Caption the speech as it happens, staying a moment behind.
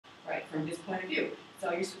from his point of view.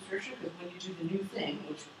 Sell your subscription because when you do the new thing,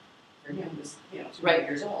 which for him was 2 Right.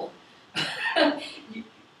 years old,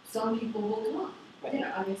 some people will come. Right. You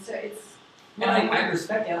know, I mean, so it's. And I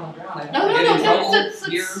respect Alan Brown. I don't No, get in trouble that's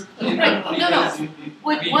here. right. Because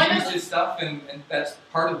What- we've one used of his stuff, and that's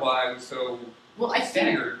part of why I was so Well, I think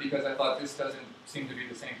staggered, because I thought this doesn't seem to be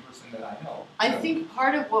the same person that I know. I So- think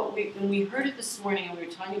part of what when we heard it this morning and we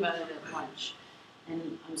were talking about it at lunch,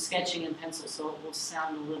 and I'm sketching in pencil, so it will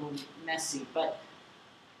sound a little messy, but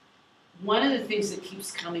one of the things that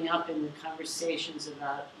keeps coming up in the conversations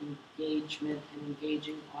about engagement and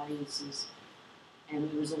engaging audiences, and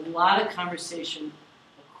there was a lot of conversation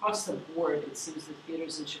across the board. It seems the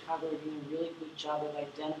theaters in Chicago are doing a really good job of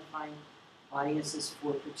identifying audiences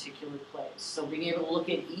for particular plays. So being able to look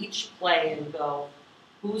at each play and go,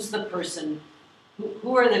 who's the person,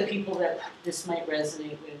 who are the people that this might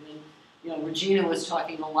resonate with? And you know, Regina was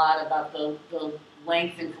talking a lot about the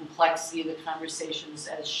length and complexity of the conversations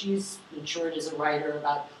as she's matured as a writer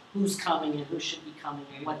about who's coming and who should be coming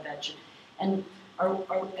and what that should. And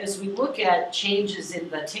as we look at changes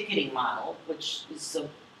in the ticketing model, which is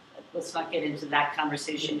let's not get into that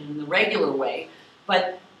conversation in the regular way,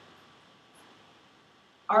 but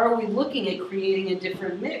are we looking at creating a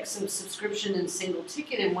different mix of subscription and single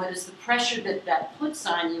ticket, and what is the pressure that puts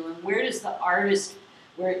on you, and where does the artist,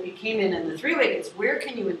 where it came in the three-way, it's where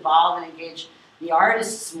can you involve and engage the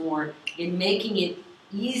artists more in making it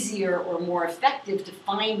easier or more effective to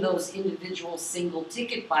find those individual single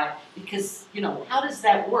ticket buy, because, you know, how does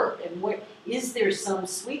that work? And what is there some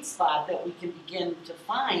sweet spot that we can begin to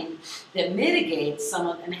find that mitigates some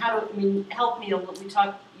of, and how do, I mean, help me a little,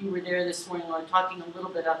 you were there this morning, we were talking a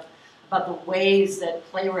little bit about the ways that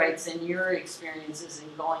playwrights and your experiences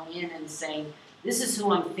in going in and saying, this is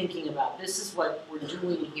who I'm thinking about, this is what we're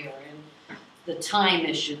doing here, and the time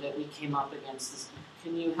issue that we came up against.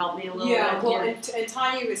 Can you help me a little bit? Yeah, well, and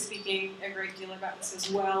Tanya was speaking a great deal about this as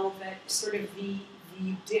well, that sort of the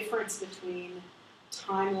difference between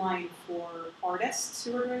timeline for artists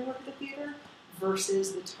who are doing work at the theater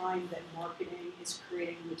versus the time that marketing is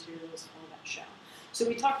creating materials for that show. So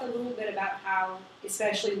we talked a little bit about how,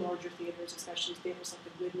 especially larger theaters, especially theaters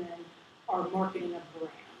like the Goodman, are marketing a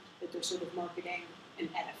brand, that they're sort of marketing an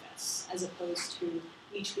edifice, as opposed to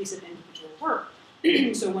each piece of individual work.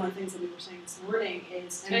 So one of the things that we were saying this morning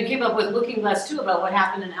is... And I came up with Looking Glass too, about what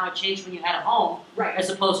happened and how it changed when you had a home, right,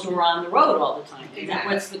 as opposed to we're on the road all the time.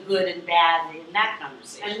 Exactly. What's the good and bad in that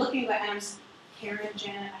conversation? And Looking Glass, and I'm Karen,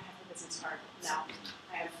 Janet, I have a business card. No,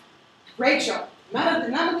 I have Rachel.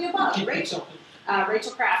 None of the above. Rachel.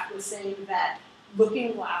 Rachel Kraft was saying that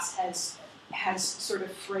Looking Glass has sort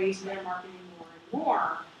of phrased their marketing more and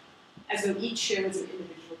more as though each show is an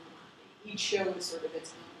individual commodity. Each show is sort of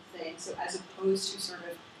its own thing. So as opposed to sort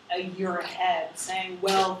of a year ahead saying,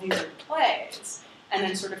 well, these are the plays, and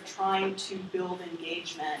then sort of trying to build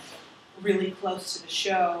engagement really close to the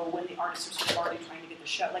show when the artists are sort of already trying to get the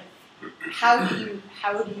show. Like, how do you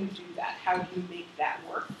do that? How do you make that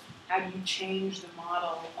work? How do you change the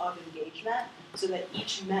model of engagement so that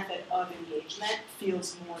each method of engagement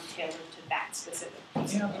feels more tailored to that specific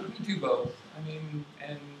piece? Yeah, but we do both. I mean,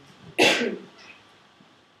 and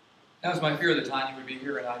that was my fear that Tanya would be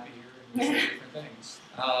here and I'd be here and we'd say different things.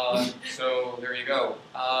 So there you go.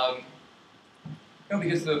 No,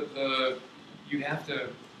 because you have to, you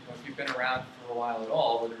know, if you've been around for a while at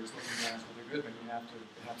all, whether it's Looking Glass or the Goodman, you have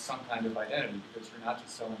to have some kind of identity, because you're not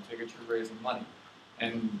just selling tickets, you're raising money.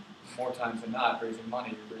 And more times than not, raising money,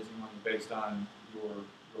 you're raising money based on your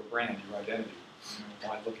brand, your identity. You know,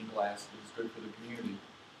 why Looking Glass is good for the community.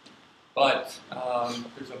 But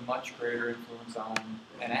there's a much greater influence on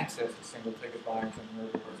and access to single ticket buyers than there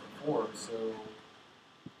was before. So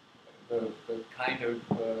the kind of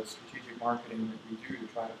strategic marketing that we do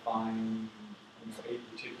to try to find, you know,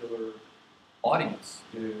 a particular audience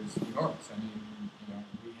is enormous. I mean, you know,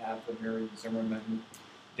 we have the Mary Zimmerman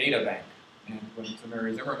data bank, and when it's a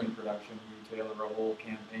Mary Zimmerman production, we tailor a whole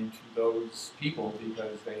campaign to those people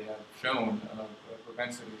because they have shown a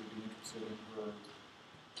propensity to be interested in her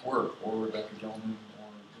work, or Rebecca Gilman, or,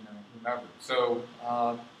 you know, whomever. So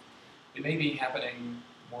it may be happening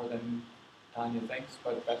more than Tanya thinks,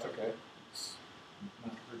 but that's okay. It's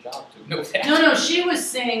not her job to know that. No, she was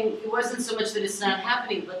saying it wasn't so much that it's not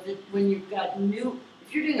happening, but that when you've got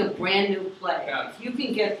if you're doing a brand new play, Yeah. if you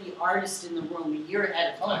can get the artist in the room a year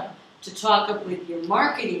ahead of time to talk up with your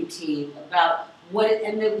marketing team about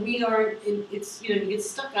and that we are, it's, you know, you get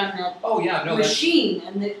stuck on that machine,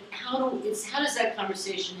 and that how does that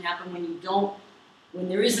conversation happen when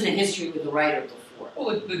there isn't a history with the writer before?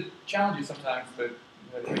 Well, the challenge is sometimes that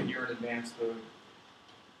a year in advance the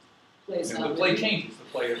Plays the not play really- changes, the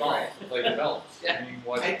play evolves, the play develops. Yeah. I mean,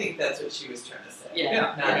 what I think that's what she was trying to say.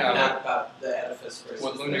 Yeah. Not about the edifice versus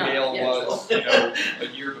what the Luna No, Gale yeah. was, you know, a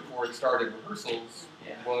year before it started rehearsals,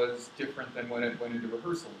 Yeah. was different than when it went into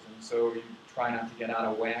rehearsals, and so you try not to get out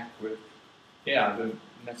of whack with, the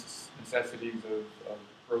necessities of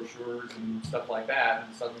brochures and stuff like that,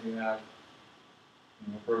 and suddenly you have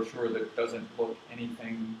a brochure that doesn't look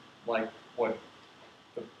anything like what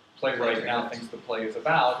the playwright now thinks the play is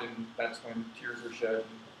about, and that's when tears are shed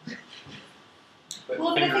and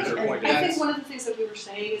Well, but fingers are pointed I at. think one of the things that we were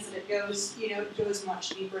saying is that it goes, it goes much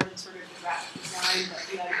deeper than sort of the graphic design, but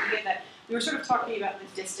the idea that we were sort of talking about the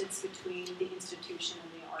distance between the institution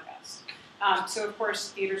and the artist. So of course,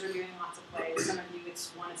 theaters are doing lots of plays. Some of you, it's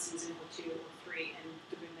one a season or two or three, and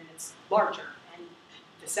the women it's larger. And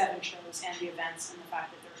the 7 shows and the events and the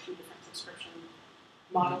fact that there are 2 different subscription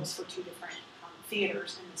models for 2 different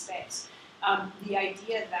theaters in the space. The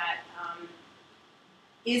idea that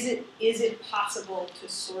is it possible to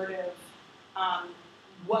sort of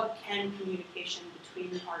what can communication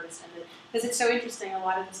between the artist and the, because it's so interesting, a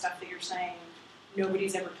lot of the stuff that you're saying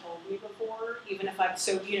nobody's ever told me before, even if I've,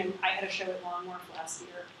 so I had a show at Long Wharf last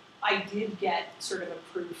year. I did get sort of a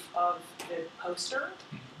proof of the poster,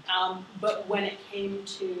 but when it came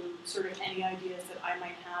to sort of any ideas that I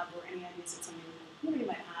might have or any ideas that somebody in the community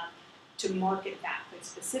might have to market that quite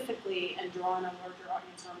specifically and draw in a larger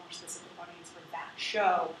audience or a more specific audience for that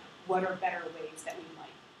show, what are better ways that we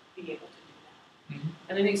might be able to do that?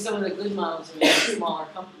 And I think some of the good models are in smaller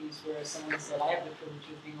companies where someone said, I have the privilege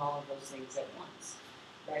of being all of those things at once,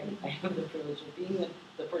 right? I have the privilege of being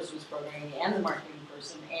the person who's programming and the marketing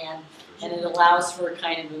person, and it allows for a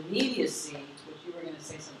kind of immediacy, which you were going to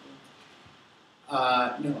say something.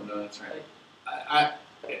 No, that's right.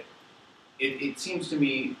 It seems to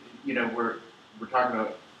me, we're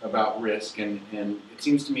talking about risk, and it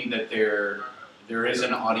seems to me that there is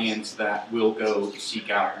an audience that will go seek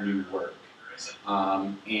out new work,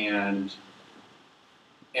 and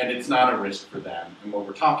it's not a risk for them. And what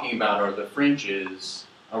we're talking about are the fringes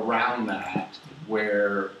around that,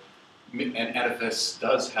 where an edifice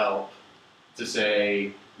does help to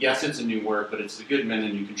say, yes, it's a new work, but it's the Goodman,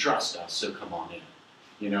 and you can trust us, so come on in.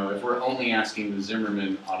 If we're only asking the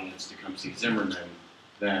Zimmerman audience to come see Zimmerman,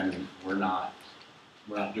 then we're not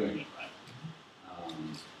doing it right.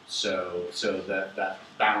 So that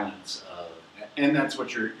balance of, and that's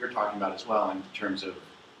what you're talking about as well in terms of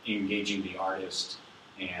engaging the artist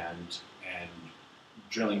and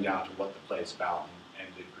drilling down to what the play is about and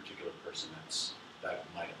the particular person that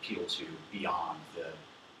might appeal to beyond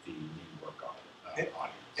the new work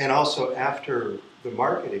audience. And also, after the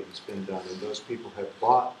marketing's been done and those people have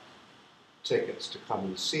bought tickets to come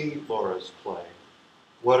and see Laura's play,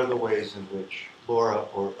 what are the ways in which Laura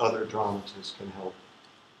or other dramatists can help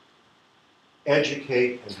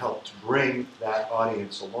educate and help to bring that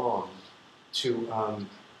audience along to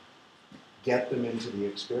get them into the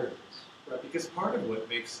experience? Right, because part of what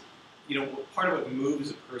makes, part of what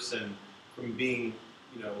moves a person from being,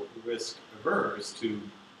 risk averse to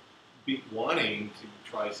wanting to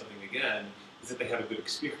try something again is that they have a good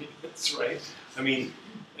experience, right? I mean,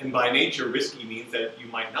 and by nature, risky means that you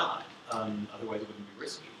might not, otherwise it wouldn't be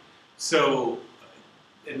risky. So,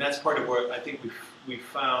 and that's part of what I think we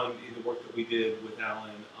found in the work that we did with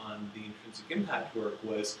Alan on the intrinsic impact work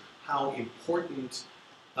was how important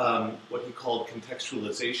what he called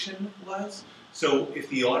contextualization was. So if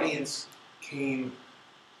the audience came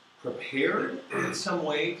prepared in some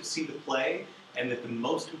way to see the play, and that the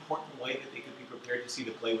most important way that they could be prepared to see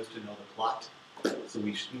the play was to know the plot, so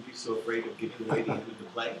we shouldn't be so afraid of giving away the end of the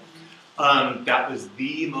play. That was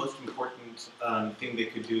the most important thing they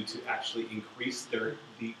could do to actually increase the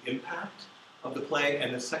impact of the play.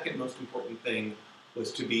 And the second most important thing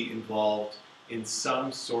was to be involved in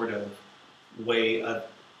some sort of way of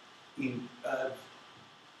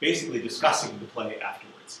basically discussing the play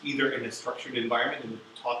afterwards, either in a structured environment, in the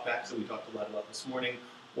talkbacks that we talked a lot about this morning,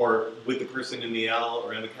 or with the person in the L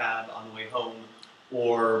or in the cab on the way home,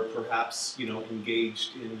 or perhaps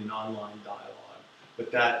engaged in an online dialogue.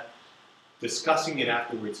 But that discussing it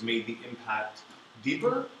afterwards made the impact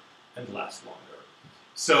deeper and last longer.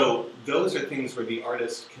 So those are things where the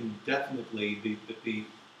artist can definitely, the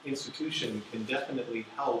institution can definitely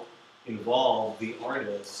help involve the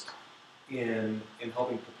artist in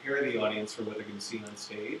helping prepare the audience for what they're going to see on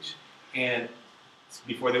stage, and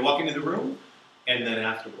before they walk into the room, and then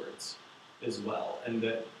afterwards as well, and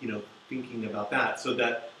that thinking about that so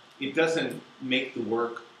that it doesn't make the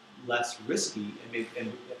work less risky,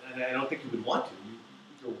 and I don't think you would want to.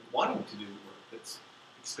 You're wanting to do work that's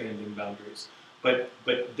expanding boundaries, but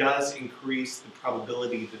does increase the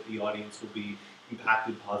probability that the audience will be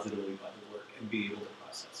impacted positively by the work and be able to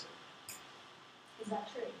process it. Is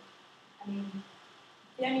that true? I mean,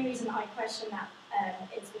 the only reason I question that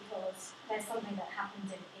is because there's something that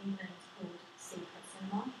happens in England called secret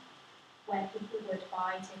cinema, where people would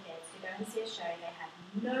buy tickets to go and see a show they had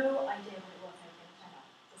no idea what it was they were going to turn up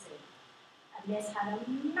to see. And this had a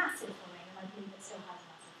massive following, and I believe it still has a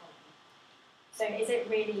massive following. So is it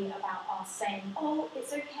really about us saying, oh,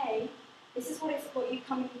 it's okay, this is what you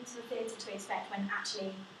come into the theatre to expect, when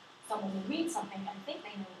actually someone will read something and think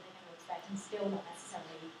they know what they're going to expect and still not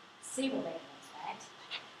necessarily see what they're going to expect?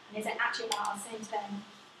 And is it actually about us saying to them,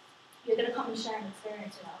 you're going to come and share an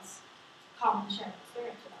experience with us, come and share an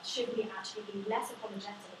experience with us? Should we actually be less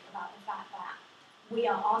apologetic about the fact that we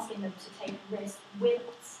are asking them to take a risk with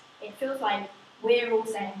us? It feels like we're all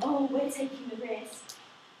saying, oh, we're taking the risk.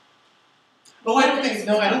 Oh, I don't think it's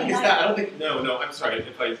that. I don't think. No. I'm sorry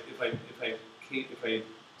if I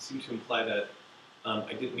seem to imply that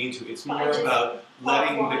I didn't mean to. It's more about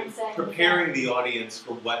preparing the audience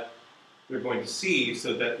for what they're going to see,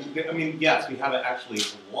 so that yes, we have actually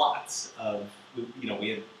lots of. We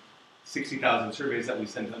had 60,000 surveys that we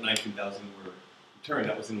sent out. 19,000 were returned.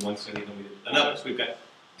 That was in one study, then we did another. So we've got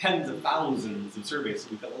tens of thousands of surveys. So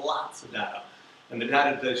we've got lots of data, and the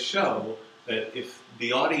data does show that if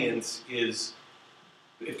the audience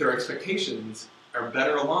if their expectations are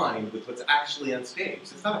better aligned with what's actually on stage,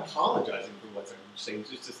 it's not apologizing for what's on stage,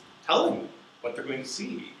 it's just telling them what they're going to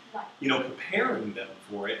see. Right. Preparing them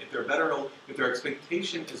for it. If their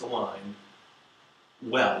expectation is aligned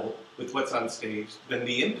well with what's on stage, then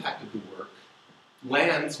the impact of the work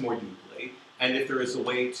lands more deeply, and if there is a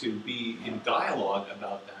way to be in dialogue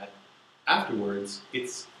about that afterwards,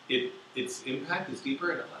 its impact is deeper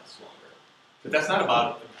and it lasts longer. But that's not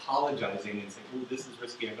about apologizing and saying, "Oh, this is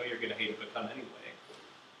risky. I know you're going to hate it, but come anyway."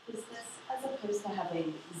 Is this as opposed to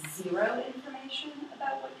having zero information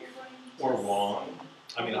about what you're going to or wrong?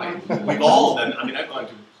 I mean, we've all done. I mean, I've gone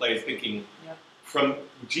to plays thinking,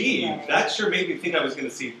 that sure made me think I was going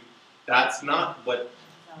to see. That's not what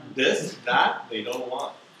that they don't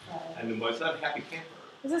want, and it's not a happy camper.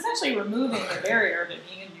 It's essentially removing the barrier of it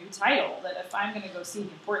being a new title, that if I'm going to go see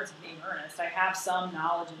the importance of being earnest, I have some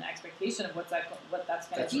knowledge and expectation of what that's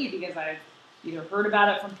going to be, because I've either heard about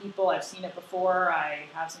it from people, I've seen it before, I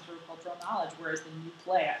have some sort of cultural knowledge, whereas the new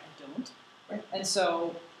play, I don't. Right. And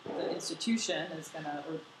so the institution is going to,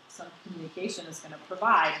 or some communication is going to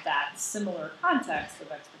provide that similar context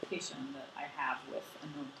of expectation that I have with a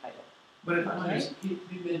known title. But if I may, you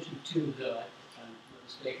mentioned too, though, if I'm not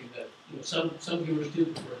mistaken, that some viewers do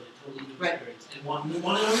prefer the totally new experience and want to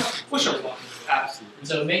know nothing. Well, sure, absolutely. And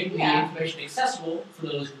so making the information accessible for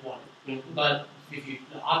those who want it. Mm-hmm. But if you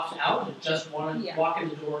opt out and just want to walk in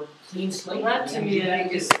the door clean slate, well, that to me, I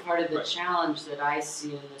think, is part of the challenge that I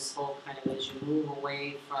see in this whole kind of, as you move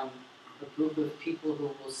away from a group of people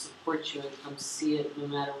who will support you and come see it no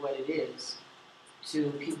matter what it is,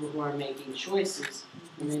 to people who are making choices.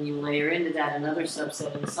 And then you layer into that another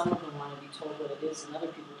subset, and some of them want to be told what it is, and other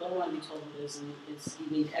people don't want to be told what it is, and you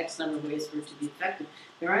need X number of ways for it to be effective.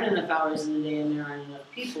 There aren't enough hours in the day, and there aren't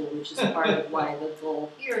enough people, which is part of why the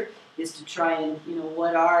goal here is to try and,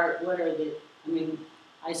 what are the, we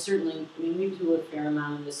do a fair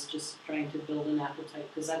amount of this, just trying to build an appetite,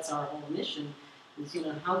 because that's our whole mission, is,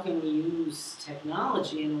 how can we use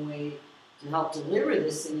technology in a way to help deliver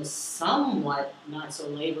this in a somewhat not so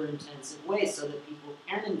labor-intensive way, so that people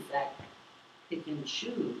can, in fact, pick and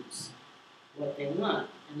choose what they want.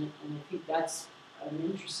 And I think I'm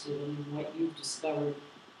interested in what you've discovered,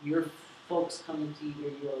 your folks coming to either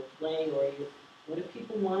your play or what do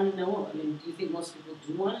people want to know? I mean, do you think most people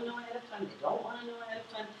do want to know ahead of time? They don't want to know ahead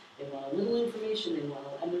of time. They want a little information.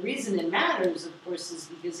 And the reason it matters, of course, is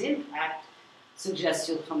because impact suggests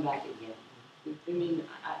you'll come back again. I mean,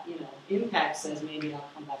 impact says maybe I'll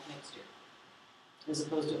come back next year, as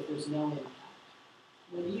opposed to if there's no impact.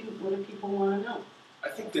 What do people want to know? I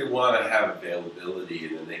think they want to have availability,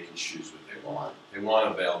 and then they can choose what they want. They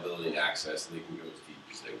want availability and access, and they can go as deep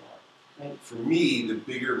as they want. Right. For me, the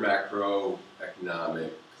bigger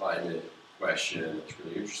macroeconomic climate question that's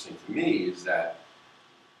really interesting to me is that,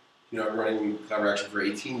 I'm running Collaborative Action for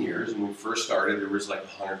 18 years, and when we first started, there was like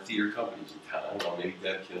 100 theater companies in town. Well, maybe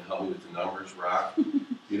Deb can help me with the numbers, Rock.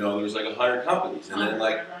 There was like 100 companies, and then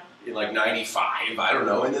in 95, I don't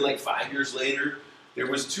know, and then 5 years later, there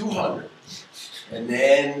was 200. And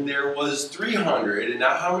then there was 300, and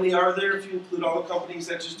now how many are there if you include all the companies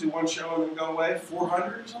that just do one show and then go away?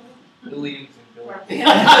 400 or something? Billions and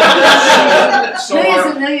billions. So Millions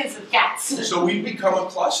and millions of cats. So we've become a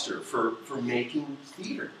cluster for making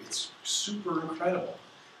theater. It's super incredible,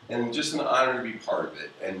 and just an honor to be part of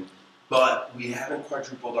it. But we haven't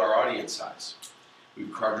quadrupled our audience size.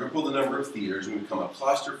 We've quadrupled the number of theaters, and we've become a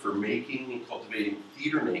cluster for making and cultivating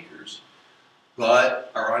theater makers.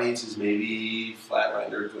 But our audience is maybe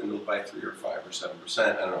flatlined or dwindled by 3 or 5 or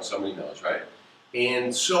 7%. I don't know, somebody knows, right?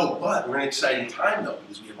 And so, but we're in an exciting time though,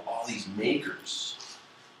 because we have all these makers,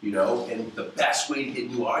 you know, and the best way to get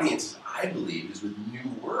new audiences, I believe, is with new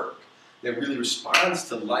work that really responds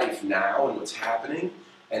to life now and what's happening,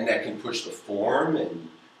 and that can push the form and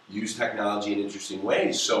use technology in interesting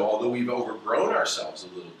ways. So although we've overgrown ourselves a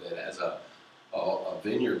little bit as a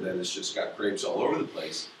vineyard that has just got grapes all over the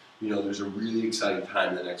place, you know, there's a really exciting time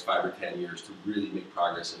in the next 5 or 10 years to really make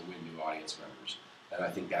progress and win new audience members. And I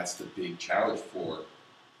think that's the big challenge for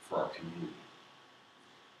our community.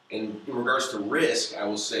 And in regards to risk, I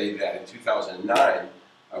will say that in 2009,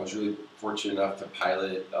 I was really fortunate enough to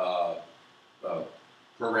pilot a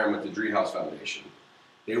program with the Driehaus Foundation.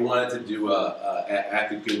 They wanted to do at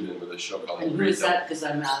the Goodman with a show called. And who is that? Because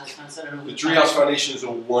I'm not, so I don't know. The Driehaus Foundation is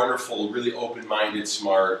a wonderful, really open-minded,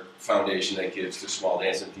 smart foundation that gives to small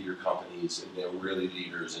dance and theater companies, and they're really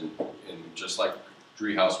leaders. And just like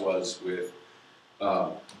Driehaus was with,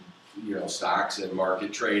 you know, stocks and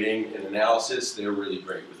market trading and analysis, they're really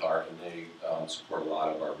great with art, and they support a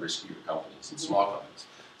lot of our riskier companies and small companies.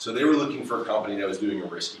 So they were looking for a company that was doing a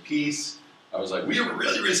risky piece. I was like, we have a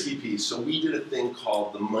really risky piece. So we did a thing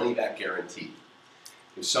called the money back guarantee.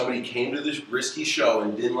 If somebody came to this risky show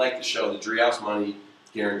and didn't like the show, the Driehaus money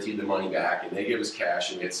guaranteed the money back, and they gave us cash,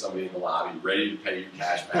 and we had somebody in the lobby ready to pay your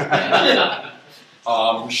cash back.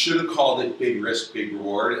 We should have called it big risk, big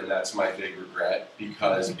reward, and that's my big regret,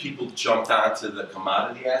 because people jumped onto the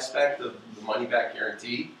commodity aspect of the money back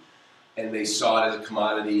guarantee, and they saw it as a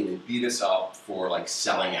commodity, and it beat us up for like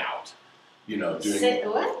selling out. You know, doing. Say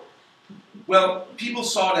what? Well, people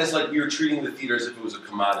saw it as like we were treating the theater as if it was a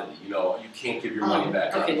commodity. You know, you can't give your money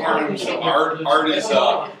back. Okay, art is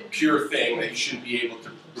a pure thing that you shouldn't be able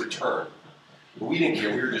to return. But we didn't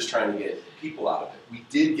care. We were just trying to get people out of it. We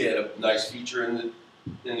did get a nice feature in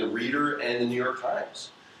the Reader and the New York Times.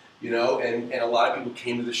 You know, and a lot of people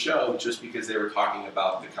came to the show just because they were talking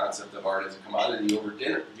about the concept of art as a commodity over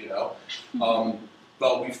dinner. You know,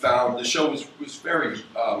 but we found the show was very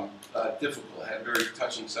difficult. It had very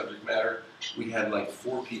touching subject matter. We had like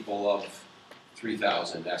 4 people of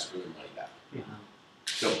 3,000 ask for their money back.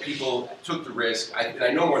 So people took the risk. And I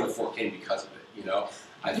know more than 4 came because of it. You know,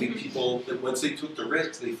 I think people that once they took the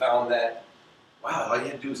risk, they found that, wow, all you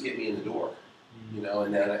had to do was get me in the door. You know,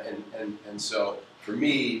 and then and so for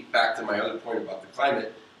me, back to my other point about the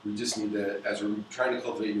climate, we just need to, as we're trying to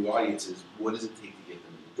cultivate new audiences, what does it take to get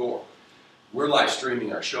them in the door? We're live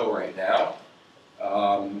streaming our show right now,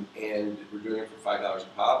 and we're doing it for $5 a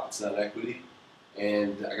pop. It's not equity,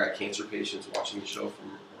 and I got cancer patients watching the show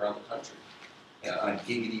from around the country on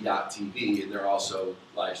giggity.tv, and they're also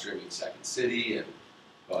live streaming Second City,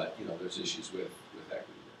 but you know, there's issues with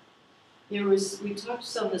equity there. We talked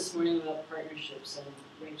some this morning about partnerships, and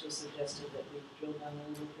Rachel suggested that we drill down a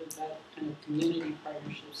little bit about kind of community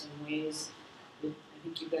partnerships and ways that I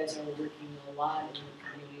think you guys are working a lot in the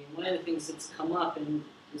community. And one of the things that's come up, and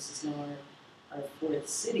this is now our 4th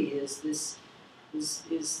city, is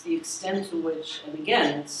the extent to which, and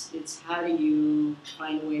again, it's how do you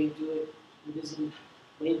find a way to do it that isn't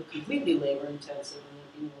completely labor intensive,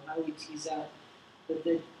 and you know, how do we tease out, but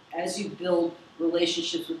that as you build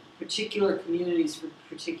relationships with particular communities for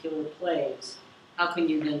particular plays, how can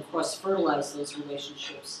you then cross-fertilize those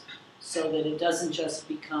relationships so that it doesn't just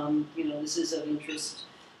become, you know, this is of interest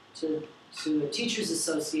to a teachers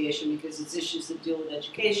association because it's issues that deal with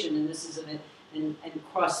education, and this is of it, and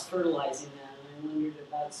cross-fertilizing that. And I wondered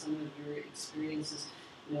about some of your experiences.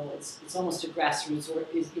 You know, it's almost a grassroots, or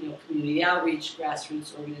you know, community outreach,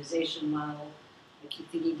 grassroots organization model. I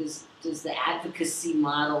keep thinking, does the advocacy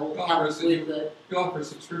model help with the... You offer a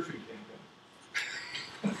subscription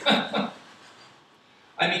campaign.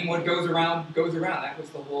 I mean, what goes around goes around. That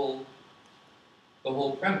was the whole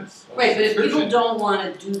premise. Right, but if people don't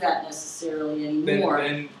want to do that necessarily anymore,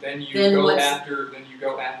 then you go after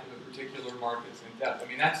the particular markets in depth. I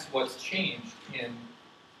mean, that's what's changed in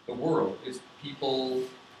the world. Is people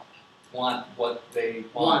want what they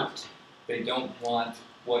want. They don't want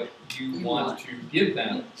what you want to give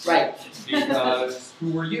them. Right. Because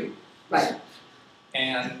who are you? Right.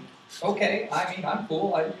 And okay, I mean, I'm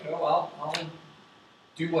cool. I'll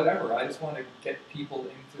do whatever. I just want to get people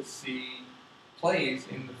in to see plays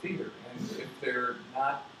in the theater. And if they're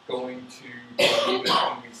not going to believe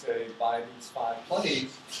that when we say buy these 5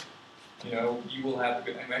 plays, you know, you will have a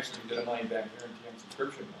good. And actually, we did a money back guarantee on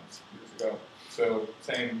subscription once years ago. So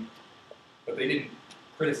saying, but they didn't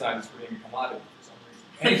criticize us for being a commodity for some reason.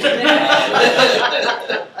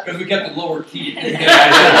 Because we kept it lower key. They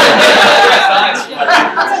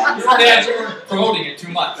were promoting it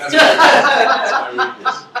too much.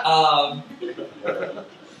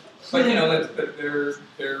 But you know,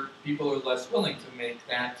 there people are less willing to make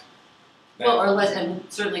that. Well, or less, and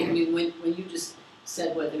certainly, I mean, when you just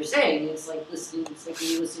said what they're saying, it's like listening. It's like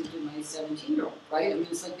me listening to my 17-year-old, right? I mean,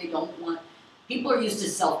 it's like they don't want. People are used to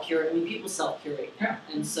self-curate. I mean, people self-curate now,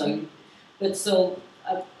 and so, but so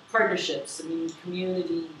partnerships. I mean,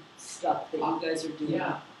 community stuff that you guys are doing.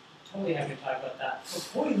 Yeah, totally happy to talk about that.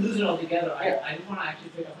 Before we lose it all together, I do want to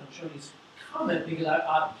actually pick up on Shoni's comment because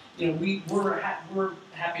you know, we're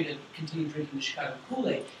happy to continue drinking the Chicago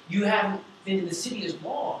Kool-Aid. You haven't been in the city as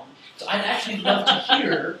long, so I'd actually love to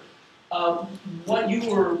hear what you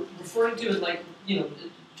were referring to, and like, you know,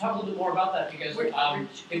 talk a little bit more about that because we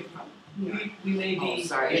may be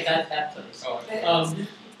that place.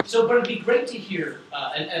 So, but it'd be great to hear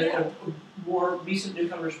a more recent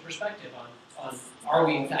newcomer's perspective on are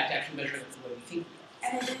we in fact actually measuring it the way we think we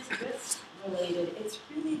are? And it is risk related. It's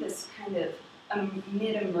really this kind of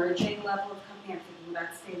mid-emerging level of company. I'm thinking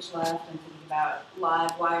about Stage Left. I'm thinking about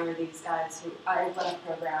Live Wire. These guys who I run a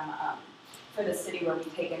program for the city where we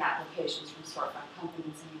take in applications from storefront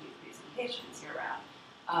companies and we do presentations year round.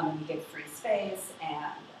 And we give free space and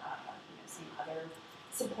you know, some other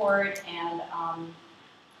support. And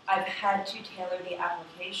I've had to tailor the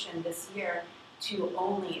application this year to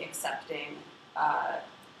only accepting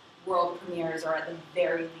world premieres or at the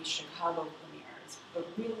very least Chicago premieres. But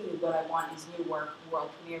really what I want is new work, world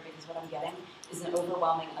premiere, because what I'm getting is an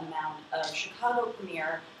overwhelming amount of Chicago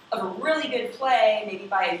premiere of a really good play, maybe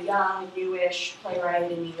by a young, newish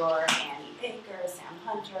playwright in New York, Annie Baker, Sam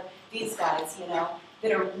Hunter, these guys, you know,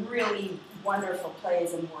 that are really wonderful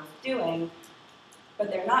plays and worth doing, but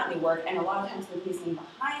they're not new work, and a lot of times the reasoning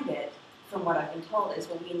behind it, from what I've been told, is,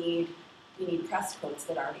 well, we need press quotes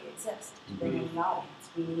that already exist to bring in the audience.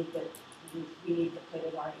 We need the play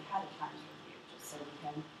that already had a Times review, just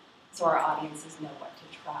so our audiences know what to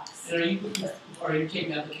trust. And are you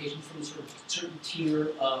taking applications from a sort of certain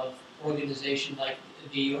tier of organization, like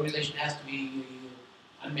the organization has to be,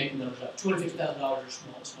 I'm making those up, $250,000 or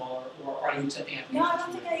smaller, or are you accepting applications? No, I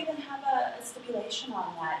don't think I even have a stipulation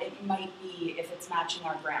on that. It might be, if it's matching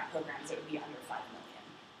our grant programs, it would be under $5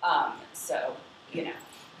 million. So, you know.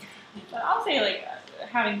 But I'll say, like,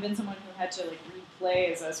 having been someone who had to, like, read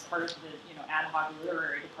plays as part of the, you know, ad hoc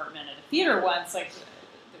literary department at a theater once, like,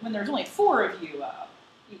 when there's only 4 of you,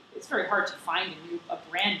 it's very hard to find a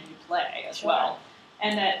brand new play as well.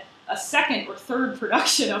 And that a second or third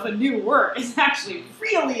production of a new work is actually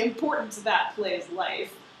really important to that play's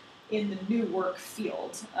life in the new work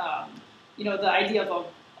field. You know, the idea of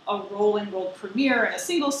a rolling world premiere in a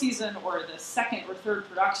single season or the second or third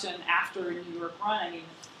production after a New York run, I mean,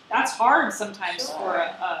 that's hard sometimes for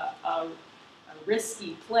a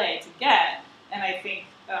risky play to get. And I think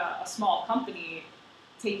a small company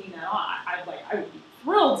taking that on, I would be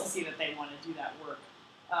thrilled to see that they want to do that work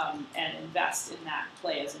and invest in that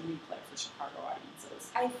play as a new play for Chicago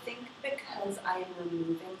audiences. I think because I am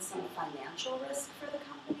removing some financial risk for the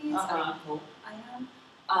companies, I hope I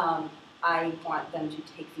am, I want them to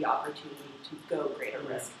take the opportunity to go greater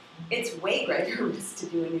risk. It's way greater risk to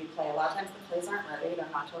do a new play. A lot of times the plays aren't ready, they're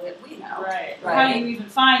not totally, we know. Right. How do you even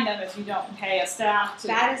find them if you don't pay a staff to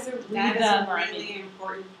That is a really really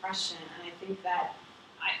important question, and I think that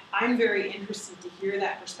I'm very interested to hear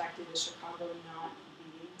that perspective as Chicago not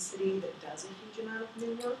being a city that does a huge amount of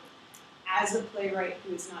new work. As a playwright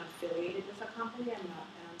who is not affiliated with a company, I'm not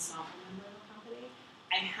an ensemble member of a company,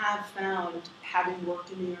 I have found, having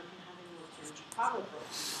worked in New York and having worked in Chicago for a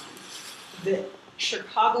long time, that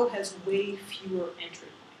Chicago has way fewer entry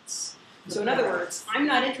points. So in other words, I'm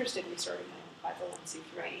not interested in starting my own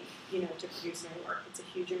 501c3, you know, to produce my work. It's a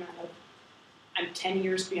huge amount of, I'm 10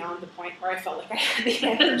 years beyond the point where I felt like I had the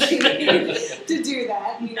energy to do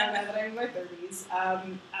that, you know, now that I'm in my 30s.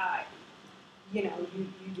 You know, you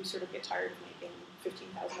do sort of get tired of making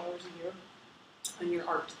 $15,000 a year on your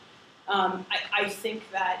art. I think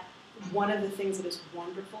that one of the things that is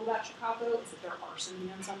wonderful about Chicago is that there are so many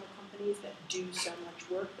ensemble companies that do so much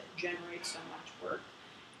work, that generate so much work.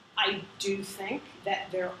 I do think that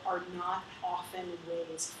there are not often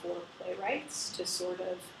ways for playwrights to sort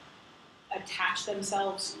of attach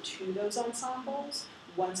themselves to those ensembles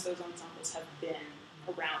once those ensembles have been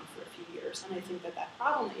around for a few years. And I think that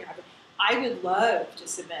problem that you're having, I would love to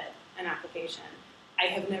submit an application I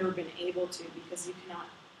have never been able to, because you cannot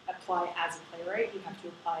apply as a playwright, you have to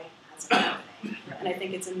apply as a company. And I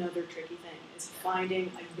think it's another tricky thing, is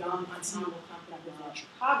finding a young ensemble company within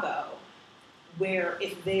Chicago where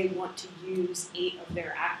if they want to use 8 of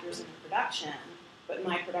their actors in a production, but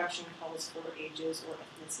my production calls for ages or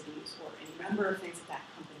ethnicities or any number of things that that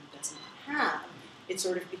company does not have, it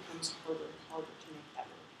sort of becomes harder and harder to make that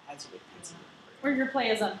work as you would pencil. Or your play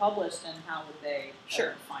is unpublished, and how would they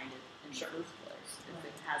Sure. find it in the first place if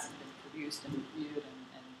it hasn't been produced and reviewed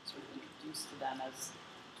and sort of introduced to them as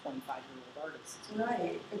 25-year-old artists?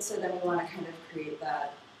 Right, and so then we want to kind of create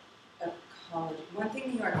that college. One thing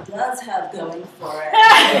New York does have going for it.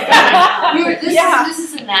 This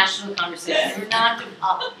is a national conversation. We're not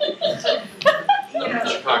Welcome to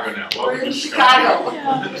Chicago now. We're Welcome in to Chicago.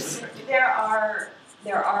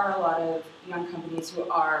 There are a lot of young companies who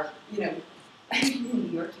are, New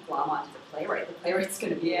York to glom onto the playwright. The playwright's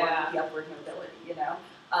going to be one of the upward mobility,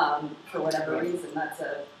 for whatever reason. That's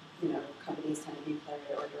companies tend to be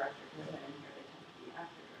playwright or director driven, and here they tend to be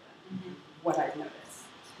actor driven. What I've noticed.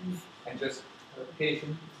 And just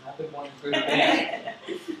clarification, not that one is good or bad.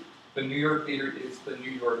 The New York Theater is the New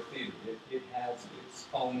York Theater. It has its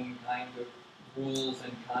own kind of rules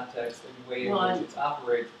and context and way in which it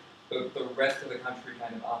operates. The rest of the country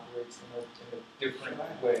kind of operates in a different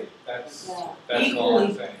way. That's all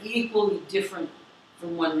I'm saying. Equally different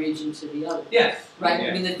from one region to the other. Yes. Right? Yeah.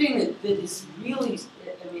 I mean, the thing that is really,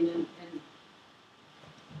 and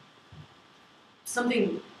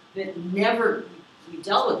something that never, we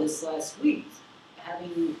dealt with this last week,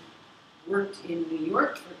 having worked in New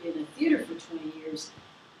York in a theater for 20 years,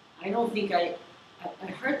 I don't think I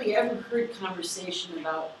hardly ever heard conversation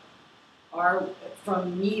about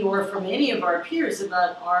from me or from any of our peers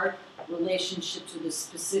about our relationship to the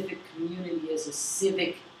specific community as a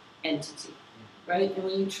civic entity, right? And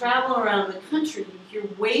when you travel around the country, you hear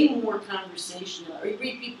way more conversation, or you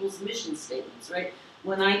read people's mission statements, right?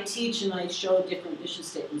 When I teach and I show different mission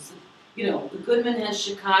statements, the Goodman has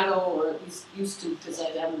Chicago, or at least used to, because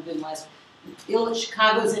I haven't been last.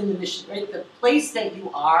 Chicago's in the mission, right? The place that you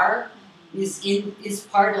are is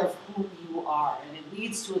part of who you are, and it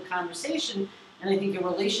leads to a conversation, and I think a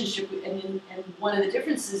relationship. And one of the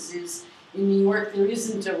differences is in New York there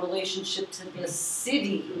isn't a relationship to the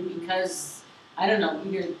city, because I don't know,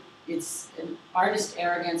 either it's an artist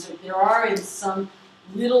arrogance, or there are in some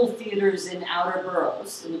little theaters in outer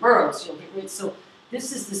boroughs, in the boroughs, right? So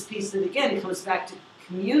this is this piece that again comes back to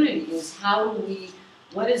community: is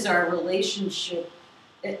what is our relationship?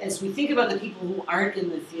 As we think about the people who aren't in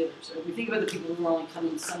the theaters, or we think about the people who are only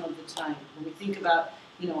coming some of the time, when we think about,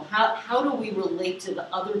 how do we relate to the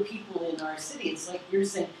other people in our city? It's like you're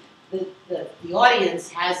saying, the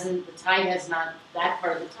audience hasn't, the tide has not, that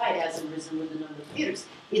part of the tide hasn't risen with the number of theaters.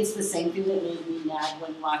 It's the same thing that made me mad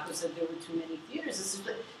when Rocco said there were too many theaters. It's just,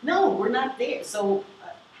 no, we're not there. So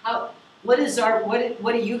what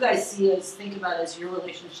do you guys think about as your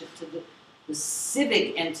relationship to the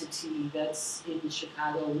civic entity that's in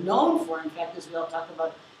Chicago, known for, in fact, as we all talk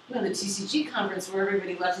about, the TCG conference where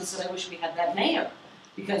everybody left and said, I wish we had that mayor,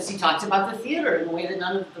 because he talked about the theater in a way that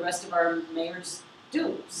none of the rest of our mayors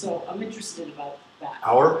do. So I'm interested about that.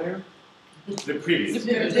 Our mayor? The previous.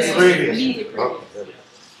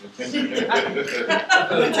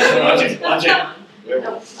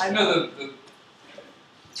 I know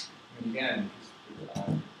again,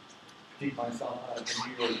 keep myself out of the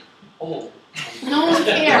New York hole. No one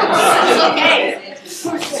cares. It's okay. It's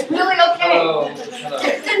really okay.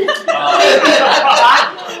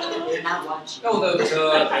 Not watching. I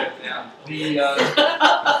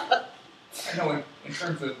know in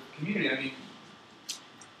terms of community, I mean,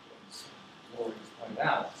 as Laura just pointed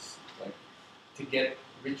out, like, to get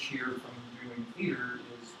rich here from doing theater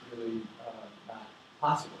is really not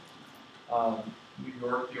possible. New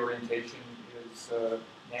York, the orientation is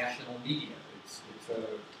national media. It's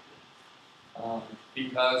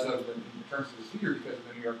because of in terms of the theater, because of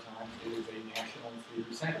the New York Times, it is a national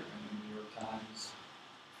theater center, and the New York Times,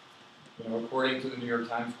 according to the New York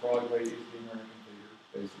Times, Broadway is the American theater,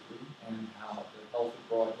 basically, and how the health of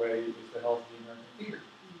Broadway is the health of the American theater.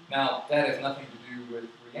 Now, that has nothing to do with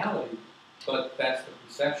reality, but that's the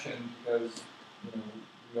perception, because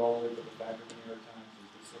we all live with the fact that the New York Times is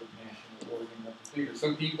this sort of national organ of the theater.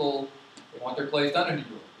 So people, they want their plays done in New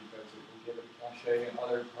York because it will give it a cachet in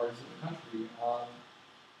other parts of the country.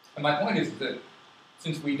 And my point is that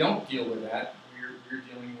since we don't deal with that, we're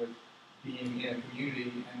dealing with being in a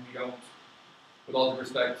community, and we don't, with all due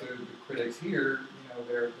respect to the critics here,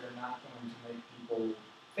 they're not going to make people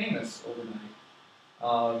famous overnight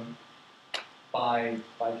by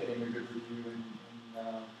getting a good review in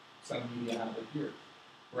some media outlet here.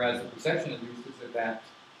 Whereas the perception, at least, is that that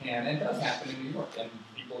can and does happen in New York, and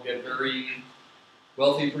people get very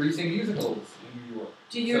wealthy producing musicals in New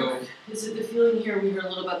York. Is it the feeling here, we heard a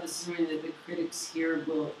little about this morning, that the critics here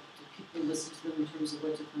do people listen to them in terms of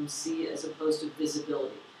what to come see as opposed to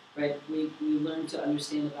visibility, right? We learn to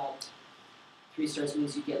understand about 3 stars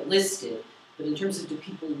means you get listed, but in terms of do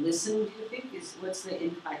people listen, do you think, what's the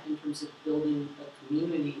impact in terms of building a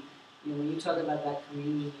community? You know, when you talk about that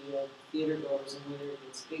community of theater goers and whether it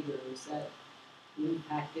gets bigger, is that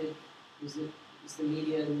impacted? Is the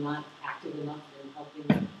media not active enough in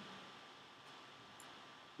helping?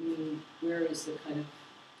 I mean, where is the kind of...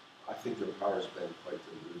 I think the power's been quite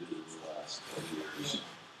diluted in the last 10 years.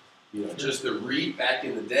 You know, just the read back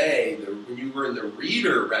in the day, when you were in the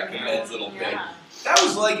reader recommends little thing, that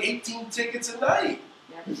was like 18 tickets a night.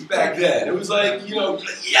 Back then, it was like, you know,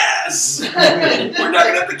 yes, we're not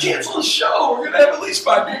gonna have to cancel the show. We're gonna have at least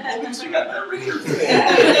 5 people because we got that reader thing.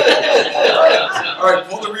 All right,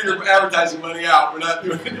 pull the reader advertising money out. We're not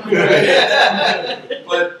doing it.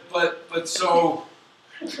 But so.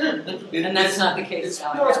 And that's not the case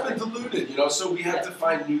now. No, it's been diluted, you know. So we have to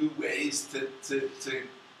find new ways to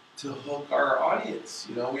hook our audience.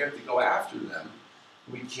 You know, we have to go after them.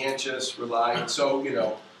 We can't just rely. So you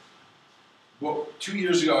know. Well, 2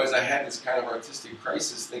 years ago, as I had this kind of artistic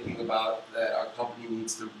crisis, thinking about that our company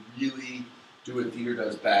needs to really do what theater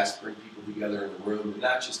does best, bring people together in a room, and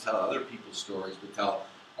not just tell other people's stories, but tell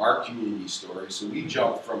our community stories. So we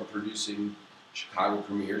jumped from producing Chicago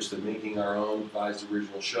premieres to making our own devised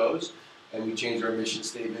original shows, and we changed our mission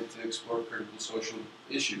statement to explore critical social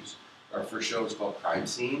issues. Our first show was called Crime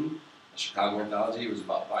Scene, a Chicago anthology. It was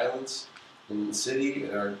about violence in the city,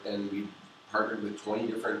 and we partnered with 20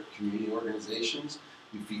 different community organizations.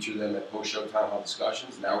 We feature them at post-show town hall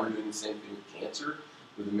discussions. Now we're doing the same thing with cancer,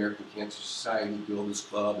 with American Cancer Society, Gilda's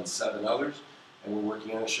Club, and 7 others. And we're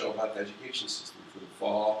working on a show about the education system for the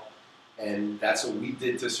fall. And that's what we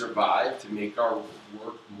did to survive, to make our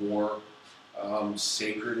work more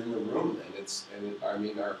sacred in the room. I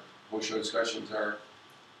mean, our post-show discussions are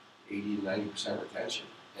 80 to 90% retention.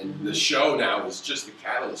 And the show now is just the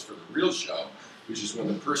catalyst for the real show, which is when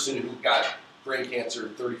the person who got brain cancer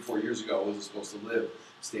 34 years ago wasn't supposed to live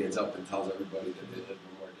stands up and tells everybody that they lived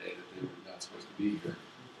one more day, that they were not supposed to be here.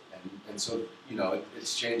 And so, you know,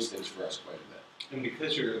 it's changed things for us quite a bit. And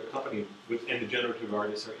because you're a company, and the generative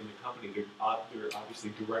artists are in the company, they're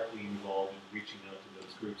obviously directly involved in reaching out to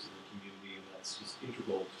those groups in the community, and that's just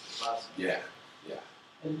integral to the process. Yeah.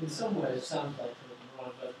 And in some ways, it sounds like,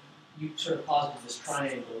 but you sort of posited this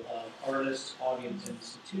triangle of artist, audience, and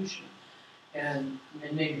institution. And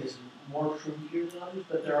maybe this is more true here than others,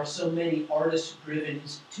 but there are so many artist-driven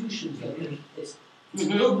institutions that it's a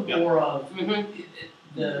little bit more of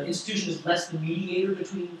the institution is less the mediator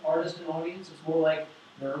between artist and audience. It's more like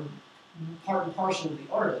they're part and parcel of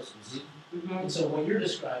the artist. And so what you're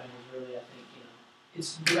describing is really, I think, you know,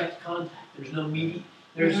 it's direct contact. There's no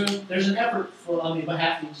there's an effort on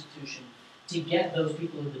behalf of the institution to get those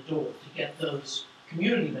people in the door, to get those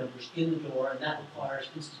community members in the door, and that requires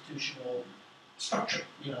institutional structure.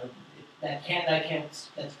 You know,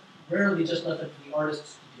 that's rarely just left up to the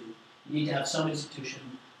artists to do. You need to have some institution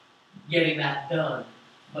getting that done.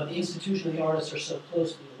 But the institution and the artists are so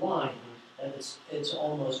closely aligned that it's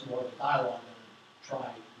almost more of a dialogue than a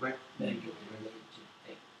try many people relate to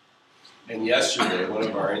think. And yesterday, one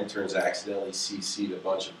of our interns accidentally CC'd a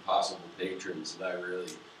bunch of possible patrons, and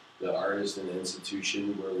the artist and the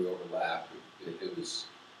institution where we overlap, it was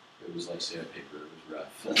like sandpaper. It was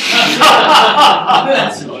rough.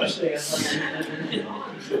 That's interesting.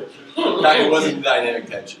 It wasn't dynamic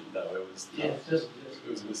tension. No, it was. It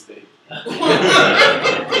was a mistake. I'd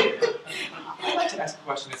like to ask a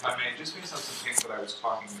question, if I may, just based on some things that I was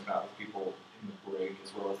talking about with people in the break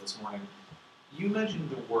as well as this morning. You mentioned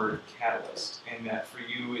the word catalyst, and that for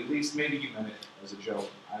you, at least maybe you meant it as a joke,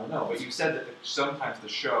 I don't know, but you said that sometimes the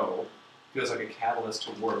show feels like a catalyst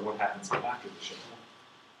toward what happens after the show.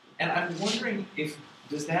 And I'm wondering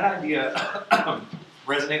does that idea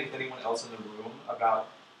resonate with anyone else in the room about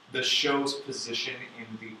the show's position in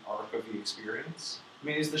the arc of the experience? I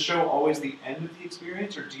mean, is the show always the end of the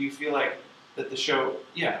experience, or do you feel like that the show,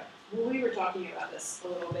 Well, we were talking about this a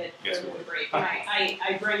little bit before the break, and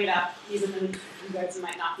I bring it up even though you guys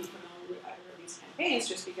might not be familiar with either of these campaigns,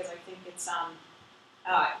 just because I think it's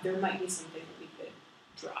there might be something that we could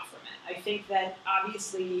draw from it. I think that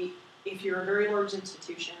obviously, if you're a very large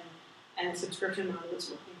institution and the subscription model is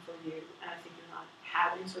working for you, and I think you're not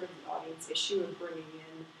having sort of the audience issue of bringing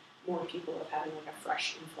in more people, of having like a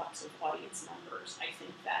fresh influx of audience members, I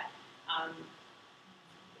think that,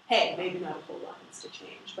 hey, maybe not a whole lot needs to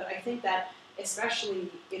change, but I think that especially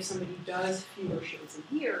if somebody does fewer shows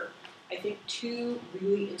a year. I think 2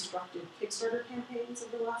 really instructive Kickstarter campaigns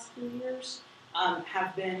over the last few years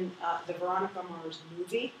have been the Veronica Mars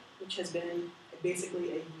movie, which has been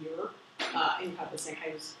basically a year encompassing.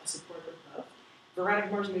 I was a supporter of both.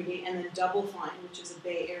 Veronica Mars movie, and then Double Fine, which is a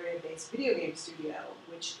Bay Area-based video game studio,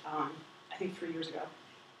 which I think 3 years ago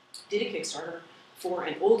did a Kickstarter for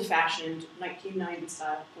an old-fashioned 1990s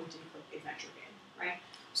style point-and-click adventure game, right?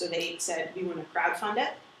 So they said, we want to crowdfund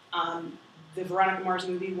it. The Veronica Mars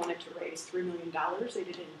movie wanted to raise $3 million. They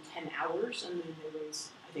did it in 10 hours, and then they raised,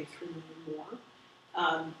 I think, $3 million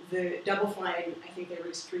more. The Double Fine, I think they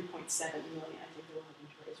raised $3.7 million. I think they were hoping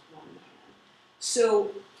to raise $1 million.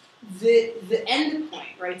 So the end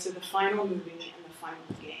point, right, so the final movie and the final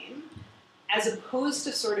game, as opposed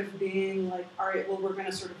to sort of being like, all right, well, we're going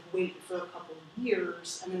to sort of wait for a couple of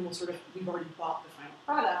years, and then we've already bought the final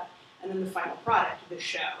product, and then the final product, the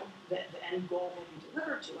show, the end goal will be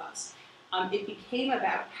delivered to us. It became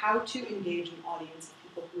about how to engage an audience of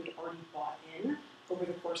people who had already bought in over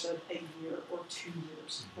the course of a year or 2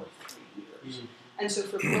 years or 3 years. Mm-hmm. And so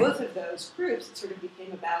for both of those groups, it sort of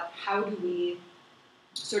became about how do we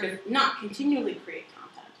sort of not continually create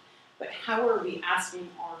content, but how are we asking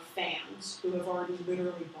our fans who have already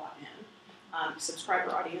literally bought in,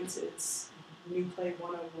 subscriber audiences, New Play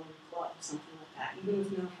 101 Club, something like that, even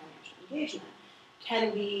with no financial engagement,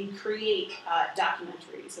 can we create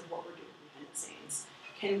documentaries of what we're doing behind the scenes?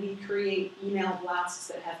 Can we create email blasts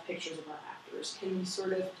that have pictures of our actors? Can we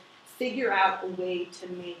sort of figure out a way to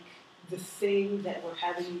make the thing that we're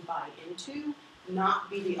having you buy into not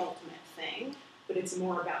be the ultimate thing, but it's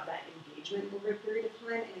more about that engagement over a period of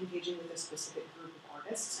time and engaging with a specific group of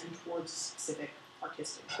artists and towards a specific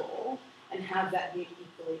artistic goal, and have that be an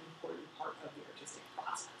equally important part of the artistic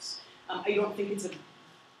process. I don't think it's a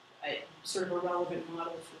sort of a relevant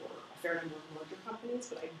model for a fair number of larger companies,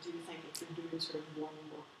 but I do think if you're doing sort of one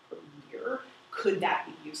work per year, could that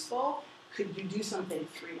be useful? Could you do something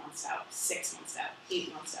 3 months out, 6 months out,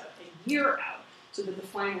 8 months out, a year out, so that the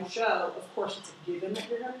final show, of course, it's a given that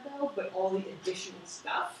you're going to go, but all the additional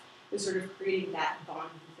stuff is sort of creating that bond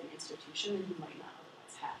with an institution that you might not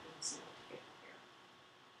otherwise have with a single ticket here.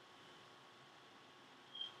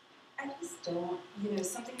 I just don't,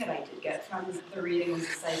 something that I did get from the reading was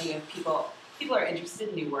this idea of people are interested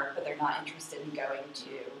in new work, but they're not interested in going to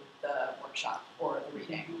the workshop or the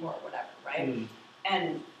reading or whatever, right? Mm.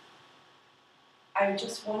 And I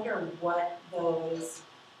just wonder what those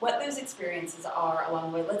experiences are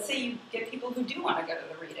along the way. Let's say you get people who do want to go to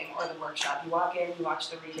the reading or the workshop. You walk in, you watch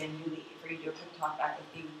the reading, you leave, or you do a quick talk back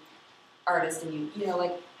with the artist, and you know,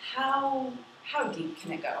 like how deep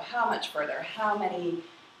can it go? How much further? How many?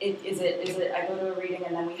 Is it I go to a reading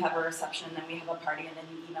and then we have a reception and then we have a party and then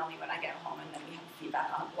you email me when I get home and then we have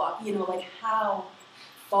feedback on a blog? Like how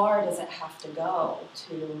far does it have to go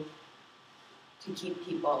to keep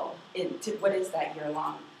people into what is that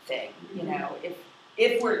year-long thing?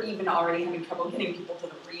 If we're even already having trouble getting people to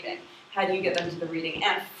the reading, how do you get them to the reading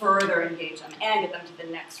and further engage them and get them to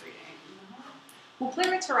the next reading? Well,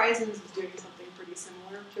 Playwrights Horizons is doing something pretty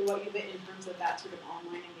similar to what you did in terms of that sort of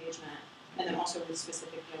online engagement, and then also with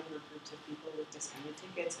specific younger groups of people with discounted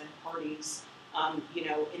tickets and parties.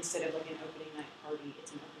 Instead of like an opening night party,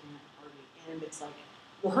 it's an opening night party, and it's like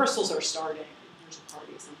rehearsals are starting, and here's a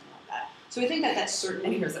party, something like that. So I think that's certainly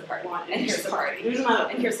and here's a party, and here's a party,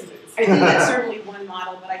 and here's some booze. I think that's certainly one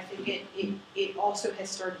model, but I think it also has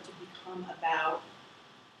started to become about,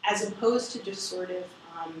 as opposed to just sort of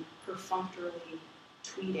perfunctorily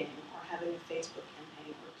tweeting or having a Facebook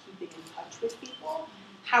campaign or keeping in touch with people,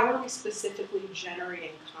 how are we specifically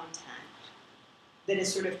generating content that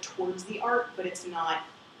is sort of towards the art, but it's not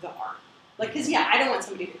the art? Like, because I don't want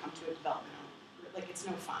somebody to come to a development. Like, it's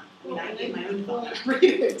no fun. I mean, I need my own development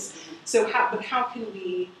readings. So how can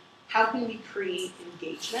we create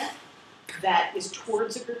engagement that is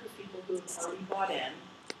towards a group of people who have already bought in,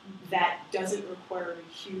 that doesn't require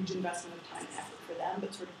a huge investment of time and effort for them,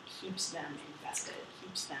 but sort of keeps them invested,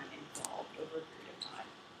 keeps them involved over a period of time?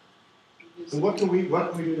 So what can we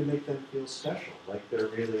do to make them feel special, like they're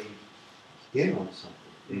really in on something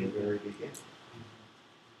from the very beginning?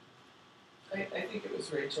 I think it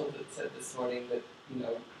was Rachel that said this morning that,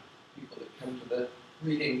 people that come to the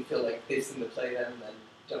reading feel like they've seen the play then and then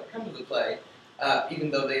don't come to the play,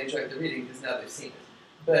 even though they enjoyed the reading because now they've seen it.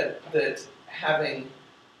 But that having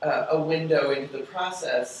a window into the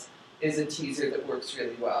process is a teaser that works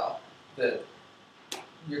really well. That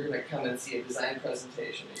you're going to come and see a design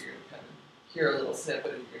presentation, or you're going to come and hear a little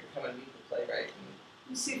snippet, or you're going to come and meet the playwright.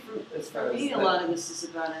 You see, for me, a lot of this is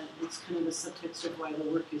about it's kind of the subtext of why the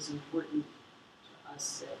work is important to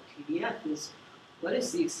us at TDF is, what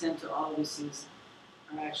is the extent to all of these things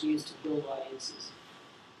are actually used to build audiences,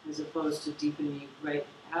 as opposed to deepening, right?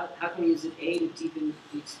 How can we use it, A, to deepen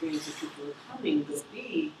the experience that people are coming, but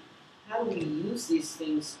B, how do we use these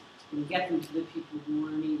things and get them to the people who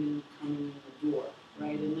aren't even coming in the door,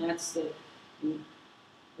 right? And that's the,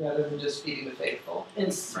 Rather than just feeding the faithful.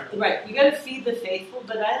 and, right, you gotta feed the faithful,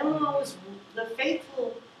 but I don't always, the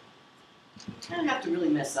faithful, you kind of have to really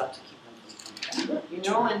mess up to keep them from coming back, you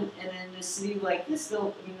know? And in a city like this,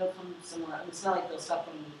 they'll come somewhere, it's not like they'll stop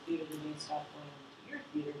going to the theater, they may stop going to your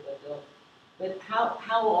theater, but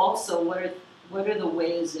how also, what are the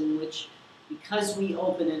ways in which, because we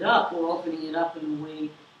open it up, we're opening it up in a way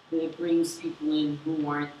that it brings people in who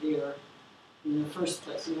aren't there in the first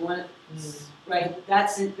place. You want right?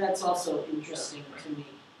 That's also interesting to me.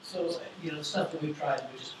 So, stuff that we've tried,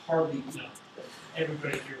 which is hardly,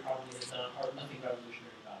 everybody here probably has done nothing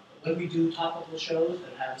revolutionary about it. But when we do topical shows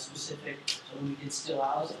that have a specific, so when we did Still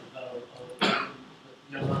Alice about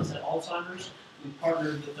young onset Alzheimer's, we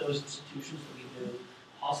partnered with those institutions that we do,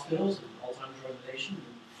 hospitals and Alzheimer's organization. And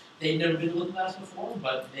they'd never been to Looking Glass before,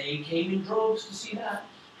 but they came in droves to see that.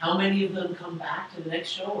 How many of them come back to the next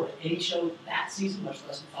show or any show that season, much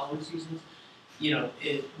less in following seasons?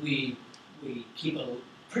 We keep a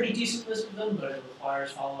pretty decent list of them, but it requires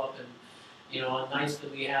follow-up. And on nights that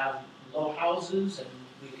we have low houses, and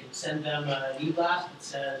we can send them an e-blast that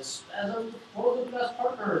says, as a Looking Glass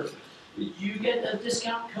partner, you get a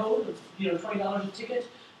discount code of $20 a ticket.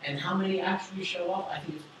 And how many actually show up? I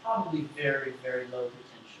think it's probably very, very low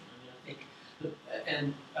retention. I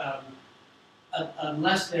think,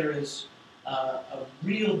 unless there is a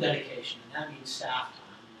real dedication, and that means staff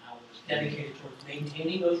time and hours dedicated towards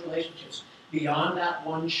maintaining those relationships beyond that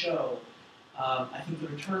one show, I think the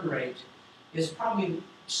return rate is probably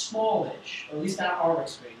smallish, or at least that our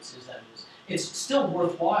experience is that it is. It's still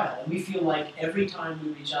worthwhile, and we feel like every time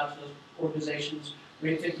we reach out to those organizations,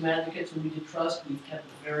 Rape Victim Advocates, when we did Trust, we've kept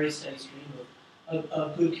a very steady stream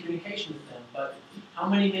of good communication with them. But how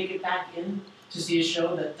many make it back in to see a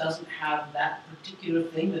show that doesn't have that particular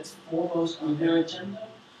thing that's foremost on their agenda?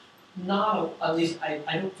 At least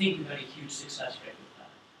I don't think we've had a huge success rate with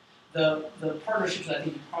that. The partnerships I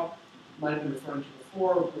think you probably might have been referring to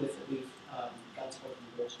before, with that we've got support from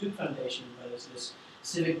the Doris Duke Foundation, but it's this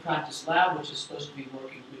Civic Practice Lab, which is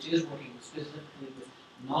working specifically with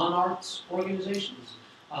non-arts organizations,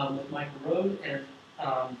 with Michael Road, and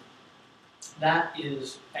that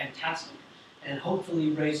is fantastic, and hopefully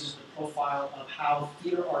raises the profile of how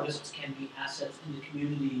theater artists can be assets in the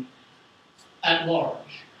community at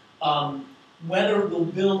large. Whether we'll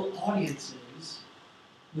build audiences,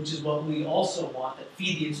 which is what we also want, that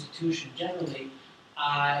feed the institution generally,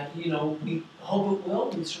 we hope it will.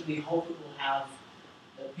 We certainly hope it will have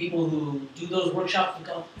the people who do those workshops and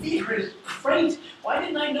go, theater is great, why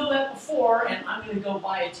didn't I know that before, and I'm going to go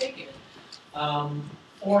buy a ticket.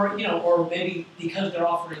 Or maybe because they're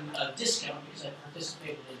offering a discount because I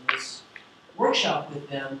participated in this workshop with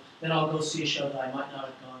them, then I'll go see a show that I might not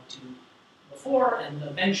have gone to before, and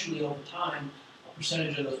eventually over time, a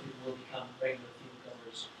percentage of those people will become regular theater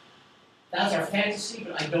goers. That's our fantasy,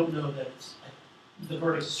 but I don't know that the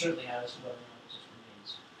verdict is certainly out as to whether or not it just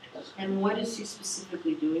remains. And what is he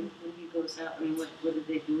specifically doing when he goes out? I mean, what are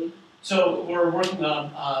they doing? So we're working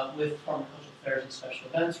on, with Department of Cultural Affairs and Special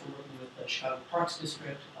Events, we're working with the Chicago Parks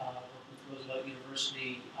District, working with Roosevelt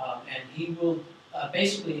University, and he will,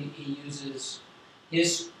 he uses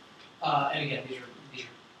his, and again, these are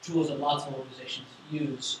tools that lots of organizations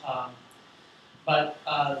use, but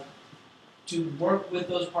to work with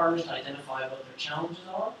those partners to identify what their challenges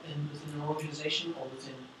are within their organization or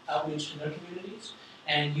within outreach to their communities,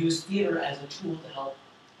 and use theater as a tool to help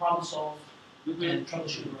problem solve and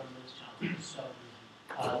troubleshoot around those challenges. So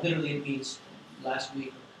literally it means last week or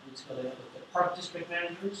a couple weeks ago they met with the park district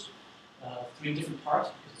managers, 3 different parks,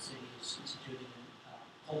 because the city is instituting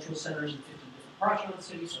cultural centers in 15 different parks around the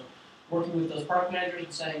city. So working with those park managers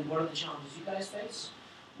and saying, what are the challenges you guys face?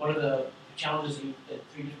 What are the challenges that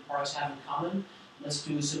 3 different parks have in common? Let's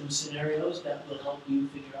do some scenarios that will help you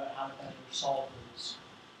figure out how to better solve those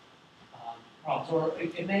problems. Or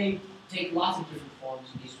it may take lots of different forms,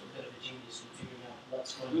 and he's a bit of a genius in figuring out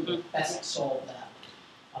what's going to best solve that.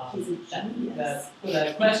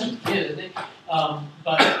 That question is, isn't it?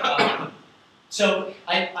 So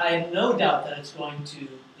I have no doubt that it's going to,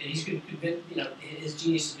 that he's going to convince, his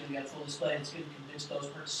genius is going to be on full display, and it's going to convince those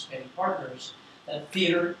participating partners that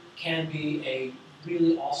theater can be a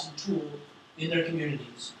really awesome tool in their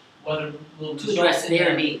communities, whether we'll to address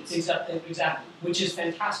their needs. Exactly, which is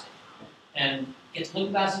fantastic. And gets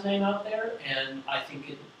Looking Glass's name out there, and I think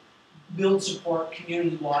it build support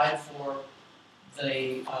community-wide for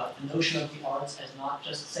the notion of the arts as not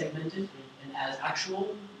just segmented and as actually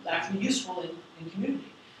useful in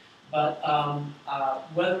community. But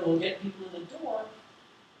whether it will get people in the door,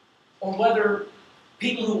 or whether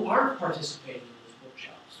people who aren't participating in those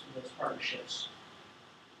workshops, in those partnerships,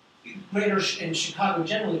 greater in Chicago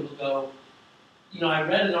generally will go, I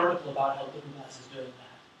read an article about how Looking Glass is doing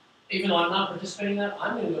that. Even though I'm not participating in that,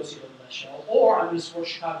 I'm going to go see Looking Glass show, or I'm going to support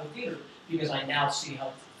Chicago theater because I now see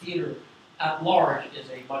how theater at large is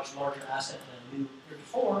a much larger asset than I knew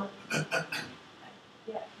heretofore.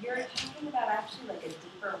 Yeah, you're talking about actually like a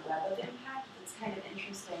deeper web of impact that's kind of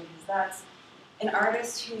interesting because that's an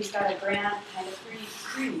artist who's got a grant kind of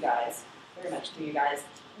through you guys, very much through you guys,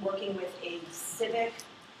 working with a civic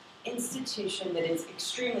institution that is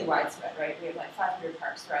extremely widespread, right? We have like 500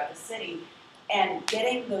 parks throughout the city, and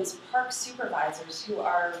getting those park supervisors who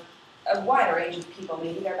are a wide range of people,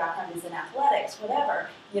 maybe their background is in athletics, whatever,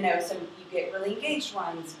 so you get really engaged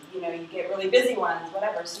ones, you get really busy ones,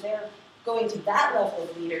 whatever, so they're going to that level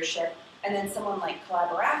of leadership, and then someone like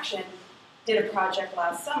Collaboration did a project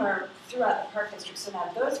last summer throughout the park district, so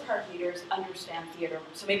now those park leaders understand theater,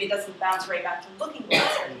 so maybe it doesn't bounce right back to Looking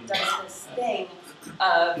Glass, but it does this thing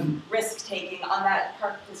of risk-taking on that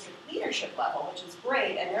park district leadership level, which is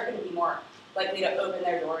great, and they're going to be more likely to open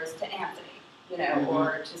their doors to Anthony,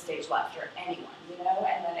 or to Stage Left or anyone,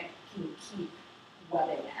 and then it can keep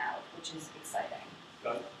webbing out, which is exciting.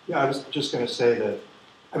 Yeah, I was just going to say that,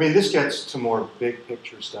 this gets to more big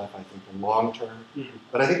picture stuff, I think, in long term,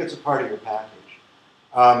 but I think it's a part of your package.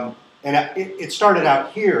 And it started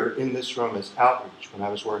out here in this room as outreach when I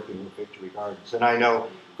was working with Victory Gardens. And I know,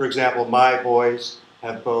 for example, my boys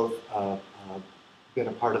have both been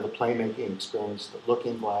a part of the playmaking experience that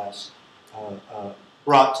Looking Glass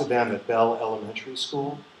brought to them at Bell Elementary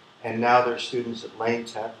School. And now they're students at Lane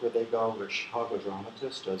Tech where they go, where Chicago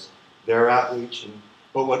Dramatist does their outreach.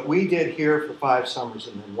 But what we did here for 5 summers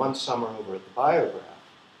and then 1 summer over at the Biograph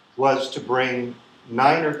was to bring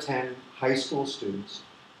 9 or 10 high school students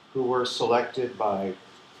who were selected by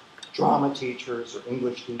drama teachers or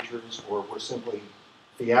English teachers or were simply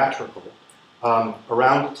theatrical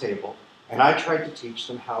around a table. And I tried to teach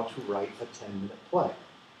them how to write a 10-minute play.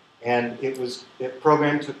 And the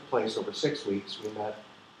program took place over 6 weeks. We met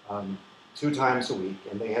 2 times a week,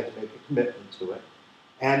 and they had to make a commitment to it.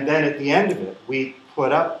 And then at the end of it, we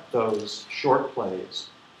put up those short plays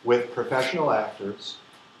with professional actors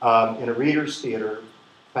in a reader's theater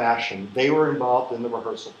fashion. They were involved in the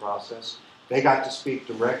rehearsal process. They got to speak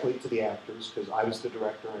directly to the actors because I was the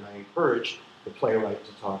director and I encouraged the playwright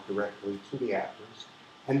to talk directly to the actors.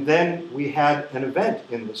 And then we had an event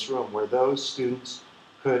in this room where those students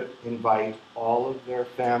could invite all of their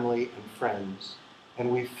family and friends,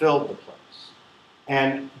 and we filled the place.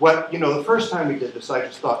 And the first time we did this, I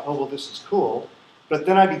just thought, oh, well, this is cool. But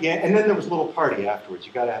then and then there was a little party afterwards.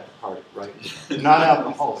 You got to have the party, right?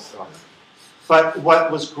 Non-alcoholic party. But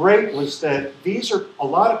what was great was that these are a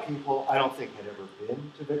lot of people I don't think had ever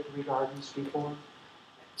been to Victory Gardens before.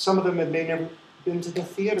 Some of them had never been to the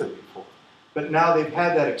theater before. But now they've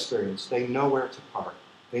had that experience. They know where to park.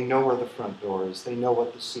 They know where the front door is. They know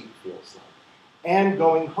what the seat feels like. And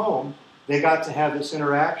going home, they got to have this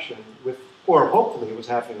interaction with, or hopefully it was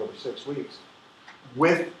happening over 6 weeks,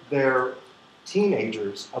 with their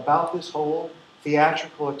teenagers about this whole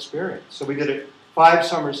theatrical experience. So we did it 5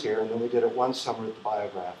 summers here, and then we did it 1 summer at the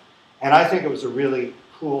Biograph. And I think it was a really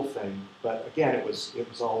cool thing. But again, it was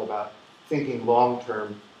all about thinking long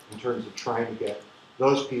term in terms of trying to get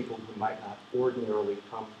those people who might not ordinarily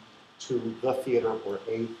come to the theater or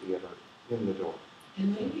a theater in the door.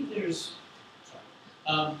 And maybe there's,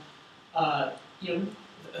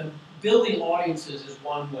 building audiences is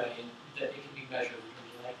one way that it can be measured in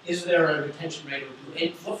terms of, like, is there a retention rate, or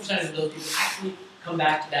what percentage of those people actually come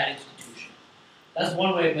back to that institution? That's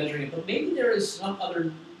one way of measuring it. But maybe there is some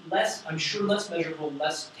other less measurable,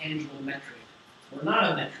 less tangible metric, or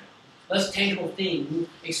not a metric, less tangible thing,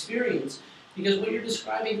 experience. Because what you're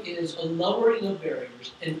describing is a lowering of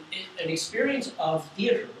barriers, and an experience of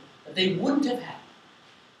theater that they wouldn't have had.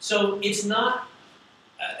 So it's not,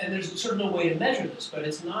 and there's sort of no way to measure this, but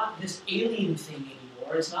it's not this alien thing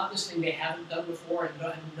anymore. It's not this thing they haven't done before and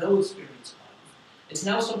have no experience of. It's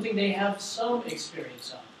now something they have some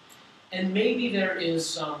experience of. And maybe there is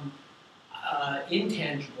some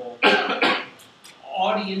intangible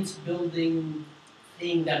audience-building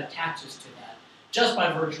thing that attaches to that, just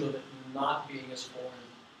by virtue of it not being as foreign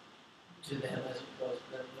to them as it was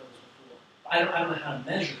before. I don't know how to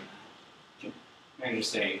measure that. Can I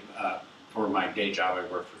just say, for my day job,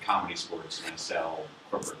 I work for Comedy Sports and I sell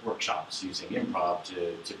corporate workshops using improv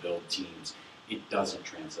to build teams. It doesn't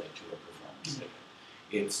translate to a performance ticket.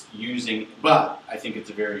 It's using, but I think it's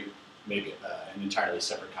a very, maybe an entirely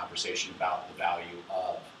separate conversation about the value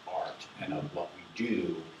of art and of what we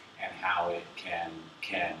do and how it can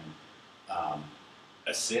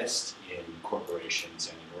assist in corporations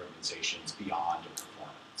and in organizations beyond a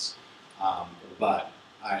performance. But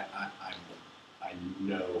I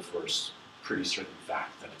know for a pretty certain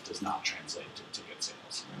fact that it does not translate to ticket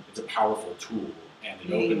sales. It's a powerful tool, and it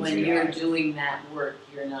Meaning opens when the you're eyes. doing that work,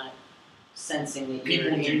 you're not sensing that you're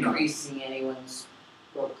People do not. increasing anyone's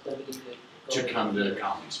proclivity To come to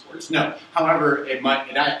Comedy Sports. No. However, it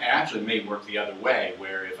actually may work the other way,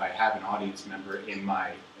 where if I have an audience member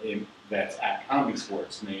that's at Comedy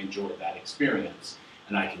Sports and they enjoy that experience,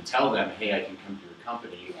 and I can tell them, hey, I can come to your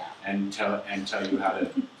company and tell you how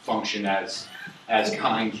to function as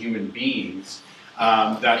kind human beings,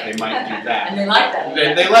 that they might do that. And they like that.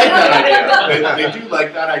 They like that idea. They do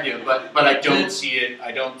like that idea, but I don't see it.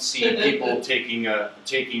 I don't see people taking a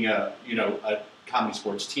Comedy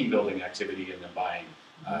Sports team building activity and then buying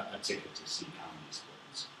a ticket to see Comedy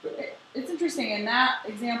Sports. It's interesting in that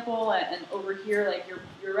example and over here, like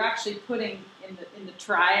you're actually putting in the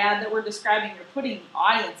triad that we're describing, you're putting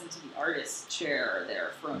audience into the artist's chair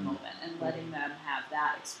there for a moment and letting them have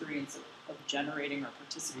that experience of generating or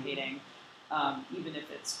participating, even if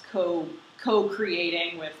it's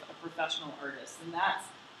co-creating with a professional artist. And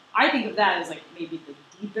I think of that as like maybe the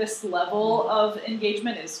deepest level of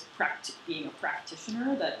engagement is being a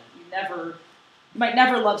practitioner, that you might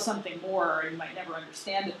never love something more, or you might never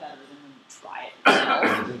understand it better than when you try it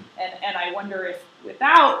yourself. and I wonder if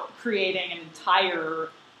without creating an entire,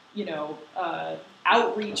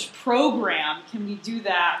 outreach program, can we do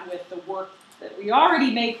that with the work that we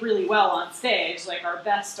already make really well on stage, like our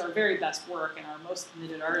very best work and our most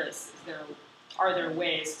committed artists? Are there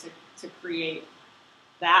ways to create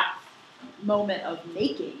that moment of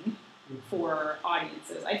making for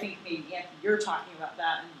audiences? I think maybe, Anthony, you're talking about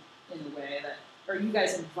that in a way that, are you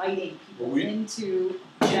guys inviting people into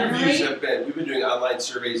interviews we've been doing online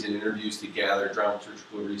surveys and interviews to gather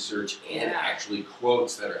dramaturgical research and actually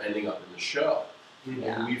quotes that are ending up in the show.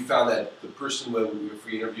 And we found that the person, if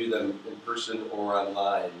we interview them in person or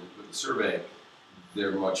online with the survey,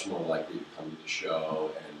 they're much more likely to come to the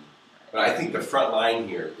show. But I think the front line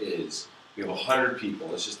here is, we have 100 people,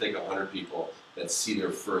 let's just take 100 people that see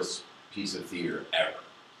their first piece of theater ever.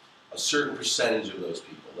 A certain percentage of those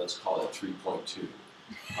people, let's call it 3.2,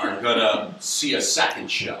 are gonna see a second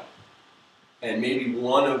show. And maybe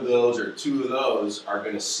one of those or two of those are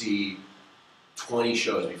gonna see 20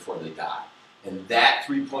 shows before they die. And that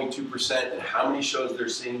 3.2% and how many shows they're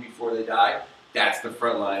seeing before they die, that's the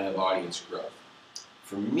front line of audience growth.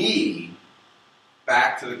 For me,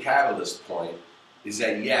 back to the catalyst point, is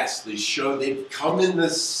that yes, the show, they've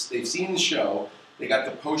seen the show, they got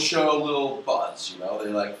the post-show little buzz, they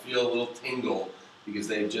like feel a little tingle because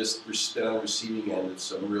they've just been on the receiving end of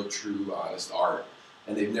some real, true, honest art,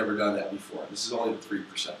 and they've never done that before. This is only the 3%,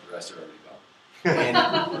 the rest are already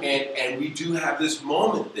gone. And we do have this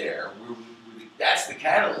moment there where that's the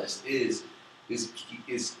catalyst, is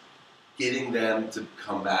getting them to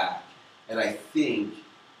come back. And I think,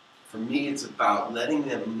 for me, it's about letting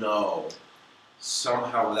them know,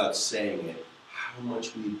 somehow without saying it, how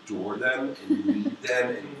much we adore them and need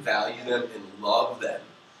them and value them and love them.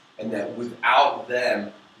 And that without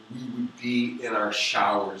them, we would be in our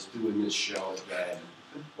showers doing this show again,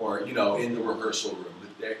 or in the rehearsal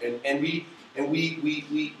room. And we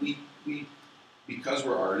because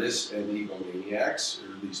we're artists and egomaniacs,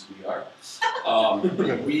 or at least we are,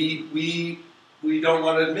 we don't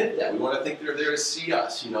want to admit that. We want to think they're there to see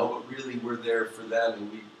us, but really we're there for them, and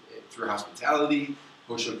through hospitality,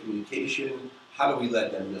 social communication, how do we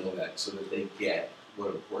let them know that so that they get what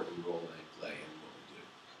important role they play and what we do?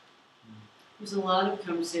 There's a lot of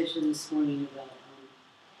conversation this morning about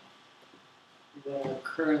what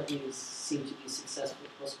currently seem to be successful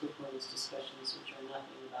post-performance discussions, which are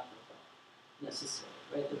nothing about the thought necessarily,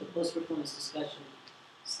 right? But the post-performance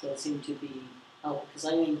discussions that seem to be helpful, because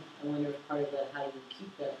I wonder if part of that, how do you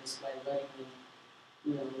keep that, is by letting them,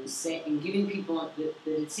 and giving people that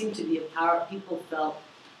it seemed to be a power. People felt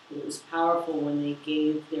that it was powerful when they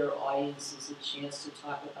gave their audiences a chance to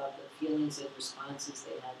talk about the feelings and responses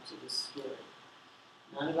they had to the story.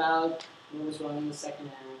 Not about what was wrong in the second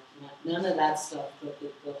act, none of that stuff, but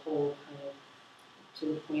the whole kind of, to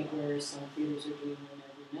the point where some theaters are doing them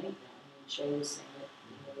every night now. I mean, Shay was saying that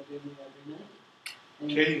they're doing them every night.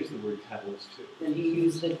 Katie used the word catalyst too. And he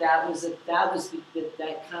used that was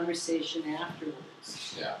that conversation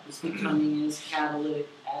afterwards. Yeah. Was becoming as catalytic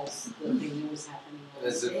as the thing that was happening on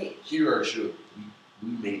As a stage. hero should we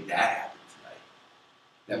made that happen tonight.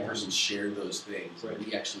 That Yeah. person shared those things. Right. And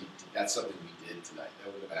we actually that's something we did tonight.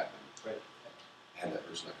 That would have happened. Right. Had that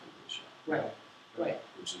person not come to the show. Right. Right.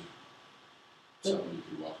 Which is something you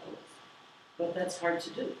can walk home with. But that's hard to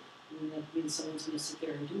do. I mean, that means someone's going to sit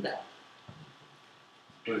there and do that.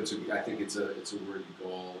 But I think it's a worthy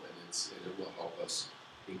goal, and it will help us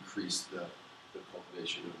increase the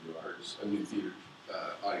cultivation of new artists, a new theater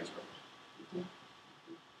audience members.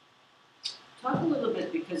 Talk a little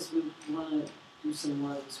bit, because we want to do some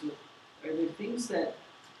more of this. Are there things that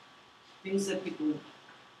people?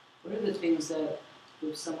 What are the things that,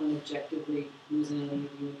 if someone objectively, who's in any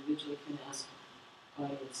of you individually, can ask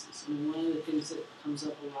audiences? I mean, one of the things that comes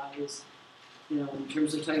up a lot is, in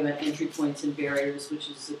terms of talking about entry points and barriers, which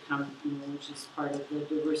is which is part of the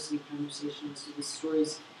diversity conversation, so the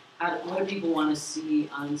stories. What do people want to see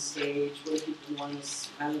on stage? What do people want to?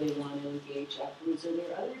 How do they want to engage afterwards? Are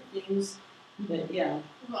there other things that,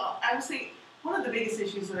 Well, I would say one of the biggest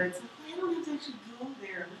issues that it's like, I don't have to actually go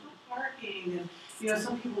there. There's no parking, and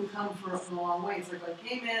some people come from a long way. It's like I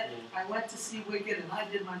came in, I went to see Wicked, and I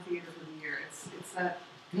did my theater for the year. It's that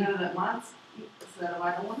kind of that mindset of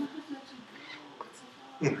I don't want to have to actually go. It's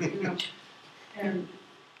so far, And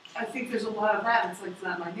I think there's a lot of that. It's like it's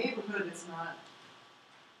not my neighborhood. It's not.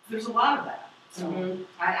 There's a lot of that. So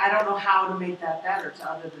I don't know how to make that better,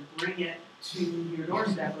 other than bring it to your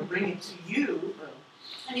doorstep or bring it to you.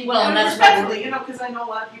 I mean, and that's respectfully, because I know a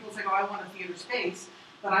lot of people say, "Oh, I want a theater space,"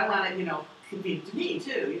 but I want it, convenient to me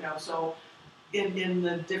too. So in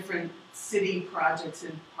the different city projects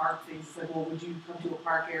and park things, it's like, well, would you come to a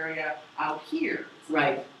park area out here?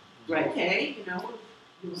 Right. Okay,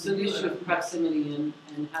 So the issue of proximity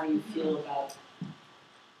and how you feel about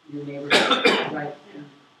your neighborhood, right? And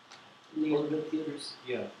neighborhood theaters.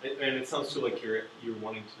 Yeah, and it sounds too like you're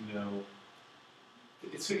wanting to know.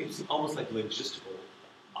 It's almost like logistical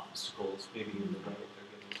obstacles, maybe in the way that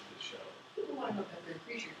they're getting to the show. People want to know about their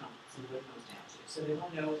creature comforts and what it comes down to. So they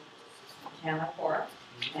want to know, can I park?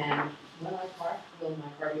 And when I park, will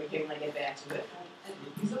my car be okay when I get back to it? And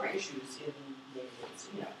these are issues in neighborhoods,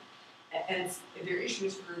 And there are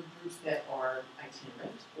issues for groups that are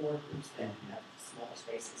itinerant, or groups that have smaller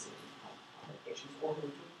spaces in locations, or who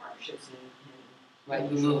do partnerships in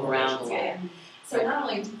Right, you move around a lot. Yeah. So not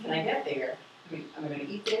only can I get there, am I going to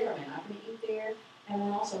eat there? Am I not going to eat there? And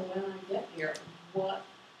then also, when I get there, what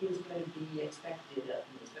is going to be expected of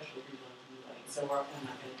me, especially if you're going to be like, so am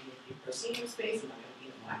I going to be in the proscenium space? Am I going to be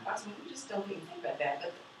in a black box? I mean, we just don't even think about that.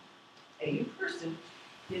 But a new person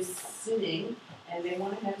is sitting, and they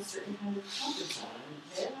want to have a certain kind of comfort zone. And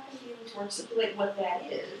they're not going to be able to articulate what that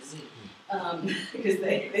is, because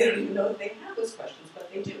they don't even know if they have those questions, but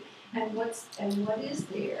they do. And what is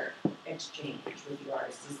their exchange with the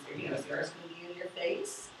artist? Is the artist going to be in your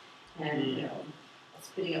face and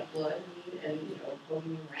spitting up blood and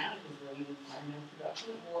poking you around because we're doing environmental production,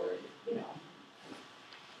 or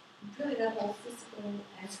really that whole physical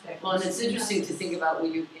aspect. Well, and it's interesting to think about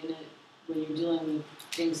when you're dealing with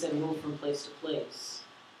things that move from place to place.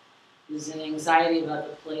 There's an anxiety about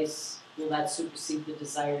the place. Will that supersede the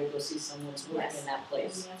desire to go see someone's work in that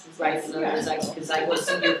place? Right? In other words, because I go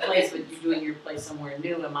see your place, but you're doing your place somewhere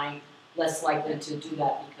new, am I less likely to do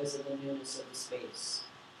that because of the newness of the space?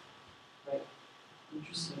 Right?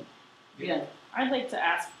 Interesting. Yeah. I'd like to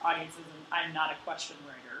ask audiences, and I'm not a question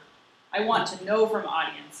writer, I want to know from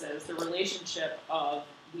audiences the relationship of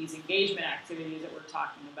these engagement activities that we're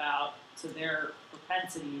talking about to their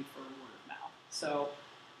propensity for word of mouth. So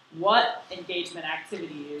what engagement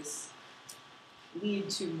activities lead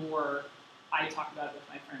to more, I talk about it with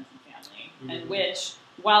my friends and family, and which,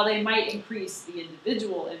 while they might increase the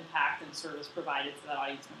individual impact and service provided to that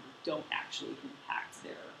audience member, don't actually impact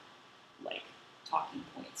their, talking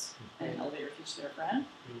points in an elevator pitch to their friend.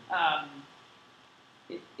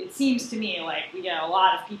 It seems to me like we get a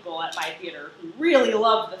lot of people at my theater who really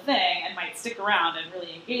love the thing and might stick around and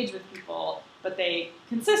really engage with people, but they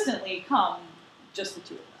consistently come just the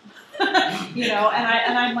two of them.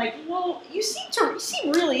 And I'm like, well, you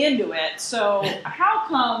seem really into it, so how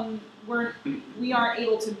come we aren't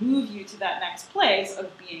able to move you to that next place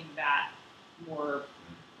of being that more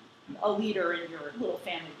a leader in your little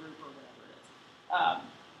family group or whatever it is?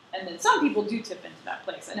 And then some people do tip into that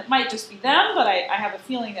place, and it might just be them, but I have a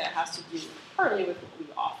feeling that it has to do partly with what we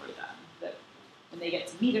offer them, that when they get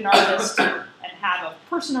to meet an artist and have a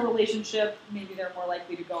personal relationship, maybe they're more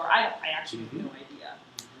likely to go, or I actually have no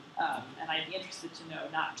idea. And I'd be interested to know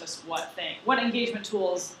not just what engagement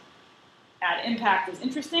tools add impact is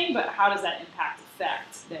interesting, but how does that impact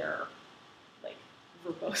affect their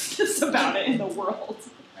verboseness about it in the world?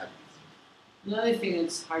 Another thing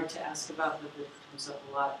that's hard to ask about, but that comes up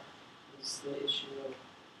a lot, is the issue of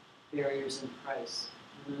barriers in price.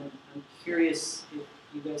 And I'm curious if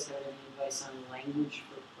you guys have any advice on language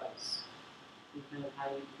for price. And kind of how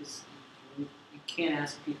because you can't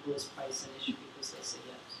ask people is price an issue because they say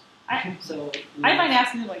yes. I find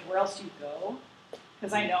asking them where else do you go?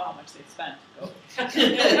 Because I know how much they spend to go.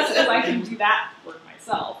 Because I can do that work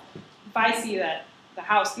myself. If I see that the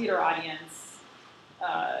house theater audience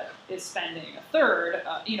is spending a third,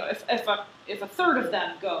 if a third of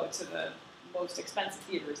them go to the most expensive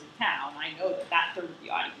theaters in town, I know that third of the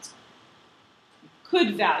audience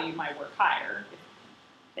could value my work higher.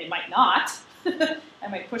 They might not. I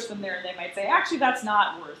might push them there and they might say, actually, that's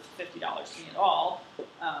not worth $50 to me at all,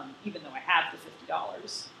 even though I have the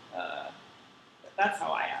 $50. But that's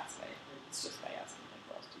how I ask. It's just by asking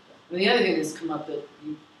where else to go. And the other thing that's come up that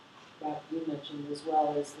you mentioned as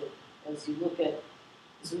well is that as we look at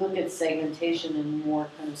segmentation and more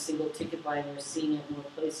kind of single ticket buying or seeing it more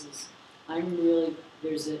places,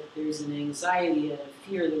 there's an anxiety and a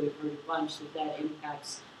fear that we've heard a bunch that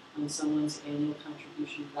impacts on someone's annual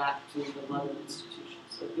contribution back to the mother institution.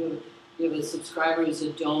 So if you have a subscriber who's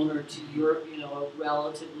a donor to your, a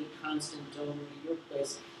relatively constant donor to your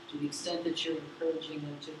place, to the extent that you're encouraging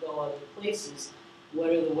them to go other places, what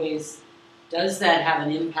are the ways? Does that have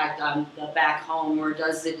an impact on the back home, or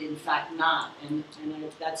does it in fact not? And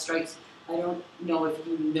that strikes. I don't know if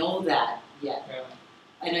you know that yet. Yeah.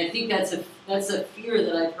 And I think that's a fear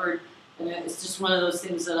that I've heard, and it's just one of those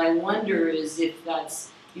things that I wonder is if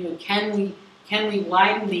that's, can we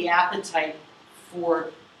widen the appetite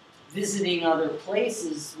for visiting other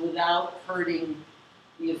places without hurting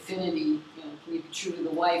the affinity? Can you be true to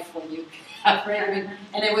the wife when you have right?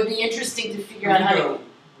 And it would be interesting to figure out how to.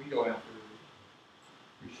 We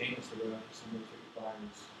shamelessly go after some of the ticket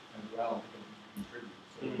buyers as well to get them to contribute.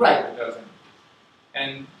 So right. It doesn't.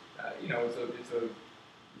 And it's a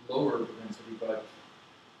lower propensity, but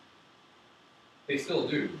they still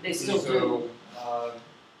do. They still do.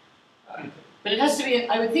 But it has to be.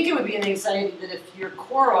 I would think it would be an anxiety that if your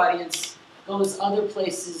core audience goes other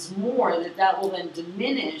places more, that will then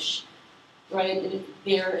diminish, right? And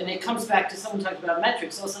it comes back to someone talking about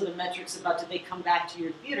metrics. Also, the metrics about do they come back to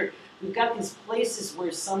your theater? We've got these places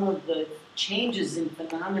where some of the changes in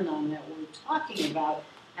phenomenon that we're talking about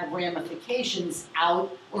have ramifications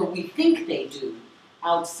out, or we think they do,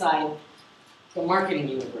 outside the marketing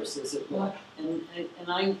universe, as it were. And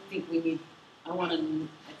I think we need. I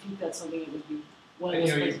think that's something that would be one of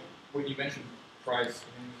those. When you mentioned price,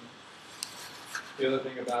 the other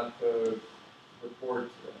thing about the report,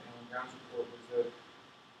 Alan Brown's report, was that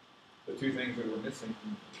the two things that were missing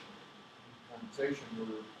from the conversation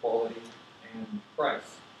were quality and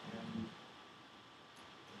price. And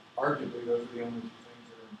arguably, those are the only two things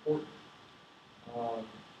that are important.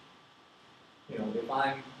 If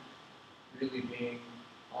I'm really being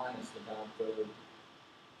honest about the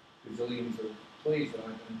gazillions of plays that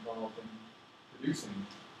I've been involved in producing,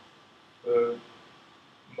 the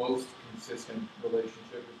most consistent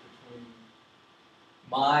relationship is between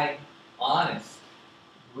my honest,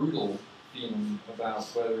 brutal feeling about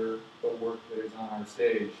whether the work that is on our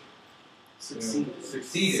stage succeeded.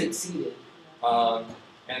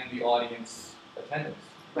 And the audience attendance.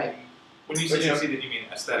 Right. When you say succeeded, you mean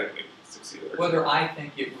aesthetically succeeded? Whether I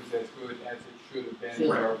think it was as good as it should have been,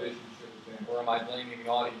 or our vision should have been, or am I blaming the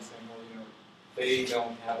audience saying, well, they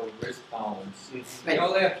don't have a risk tolerance. Mm-hmm. They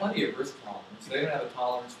have plenty of risk tolerance. They don't have a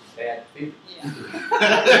tolerance for bad theaters. Yeah.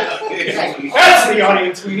 That's the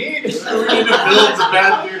audience we need. We need to build the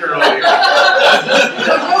bad theater over here.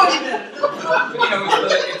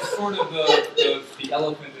 It's sort of the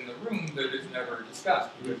elephant in the room that is never discussed,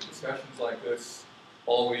 because discussions like this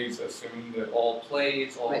always assume that all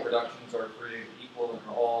plays, all productions are created equal and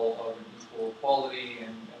are all of an equal quality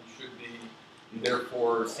and should be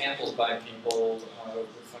therefore sampled by people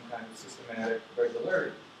with some kind of systematic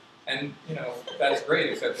regularity. And, that's great,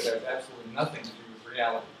 except it has absolutely nothing to do with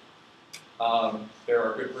reality. There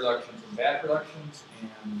are good productions and bad productions,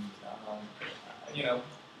 and,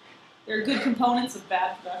 there are good components of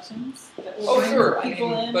bad productions that will oh, bring sure.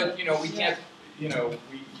 people in. But, we can't, you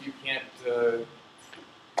can't,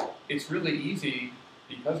 it's really easy,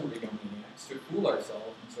 because we're egomaniacs, to fool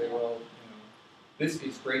ourselves and say, well, this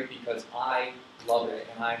is great because I love it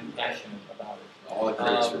and I'm passionate about it. All the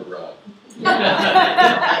critics were wrong.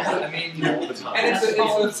 I mean, and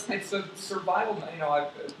it's a survival.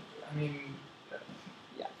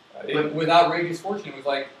 With Outrageous Fortune, it was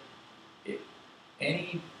like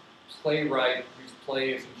any playwright whose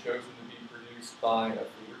play isn't chosen to be produced by a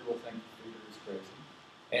theater will think the theater is crazy.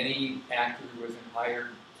 Any actor who isn't hired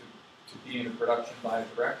to be in a production by a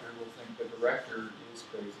director will think the director is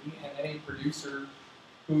crazy. And any producer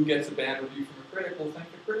who gets a bad review from a critic will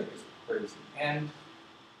think the critic is crazy. And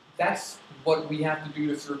that's what we have to do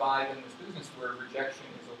to survive in this business, where rejection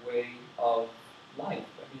is a way of life.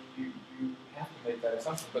 I mean, you have to make that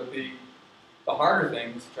assumption. But the harder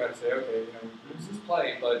thing is to try to say, okay, you know, we produced this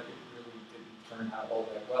play, but it really didn't turn out all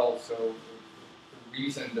that well. So the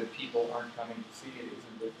reason that people aren't coming to see it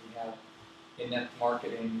isn't that we have inept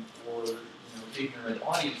marketing or, you know, ignorant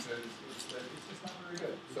audiences. It's that it's just not very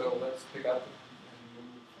good. So let's pick up and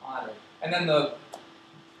move on. And then the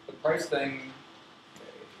price thing,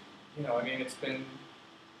 you know, I mean, it's been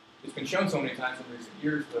shown so many times in recent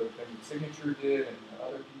years. The thing that Signature did and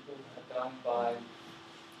other people have done by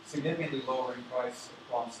significantly lowering price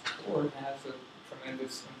across the board has a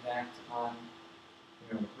tremendous impact on,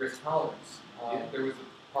 you know, risk tolerance. There was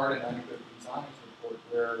a part in, I think, the designers report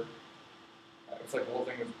where it's like the whole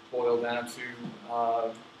thing was boiled down to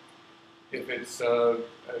if it's the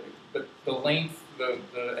length,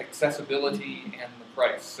 the accessibility, and the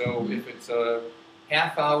price. So if it's a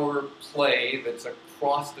half-hour play that's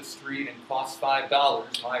across the street and costs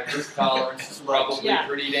 $5, my risk tolerance is probably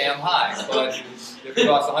pretty damn high. But if it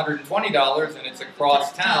costs $120 and it's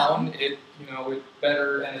across town, it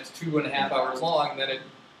better, and it's 2.5 hours long, then it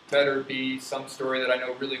better be some story that I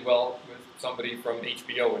know really well with somebody from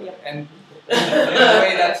HBO in it. And in a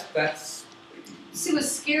way, that's. See,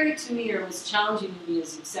 what's scary to me, or what's challenging to me,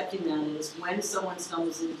 is accepting that is when someone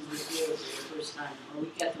stumbles into the theater for the first time, or we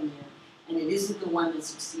get them there, and it isn't the one that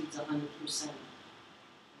succeeds 100%.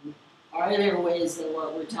 Are there ways that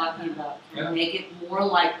what we're talking about can make it more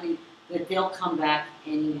likely that they'll come back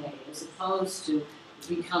anyway, as opposed to it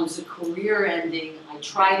becomes a career-ending, I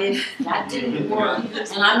tried it, that didn't work,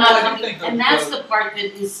 and I'm not coming, and that's the part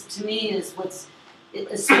that is, to me, is what's,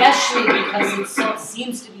 especially because it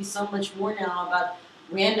seems to be so much more now about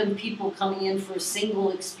random people coming in for a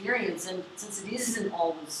single experience, and since it isn't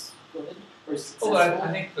always good or successful. Well,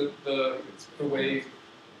 I think the way,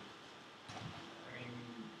 I mean,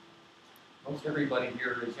 most everybody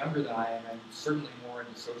here is younger than I am, and certainly more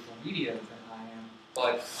into social media than I am,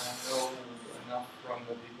 but I know enough from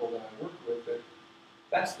the people that I work with that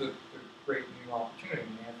that's the great new opportunity.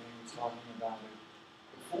 Anthony was talking about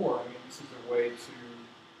it before. I mean, this is a way to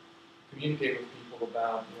communicate with people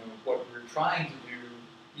about, you know, what we're trying to do,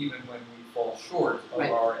 even when we fall short of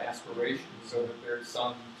our aspirations, so that there's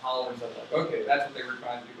some tolerance of like, okay, that's what they were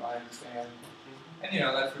trying to do, I understand. And, you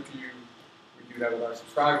know, that's what we do that with our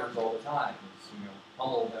subscribers all the time, is, you know,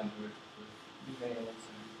 pummel them with emails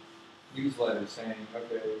and newsletters saying,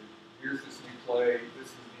 okay, here's this new play, this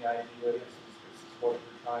is the idea, this is what we're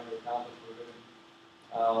trying to accomplish with it.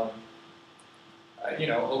 You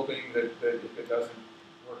know, hoping that if it doesn't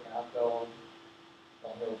work out, they'll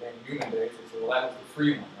gain Newman days and say, well, that was the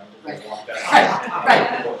free one, right?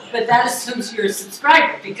 Right. But that assumes you're a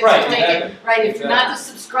subscriber, because if you're not the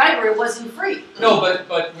subscriber, it wasn't free. No,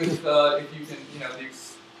 but with if you can, you know, the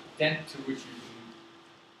extent to which you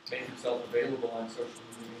can make yourself available on social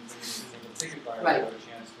media means that you can ticket buyer have a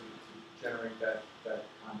chance to generate that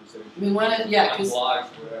conversation. I mean, on blogs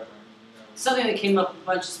or whatever. Something that came up a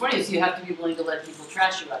bunch this morning is you have to be willing to let people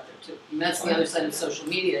trash you out there too. And that's the other side of social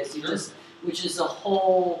media, is you just, which is a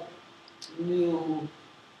whole new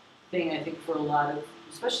thing, I think, for a lot of,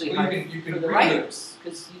 especially for the writers,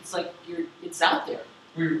 because it's like it's out there.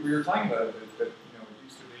 We were talking about it, that you know, it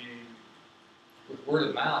used to be with word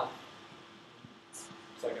of mouth.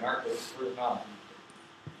 It's like an art base, word of mouth.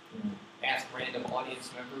 You know, ask random audience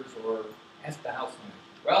members or ask the house manager.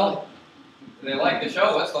 Well, they like the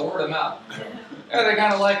show, that's the word of mouth. Yeah, they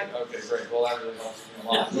kind of like it. Okay, great. Well, that really helps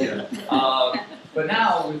me a lot. But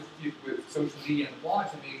now with social media and the blogs,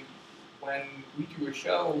 I mean, when we do a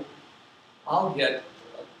show, I'll get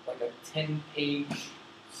like a 10-page,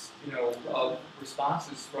 you know, of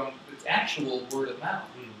responses from its actual word of mouth,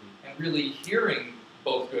 and really hearing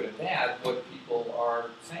both good and bad what people are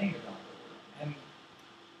saying about the word. And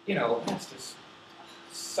you know, that's just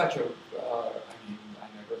such a. I mean, I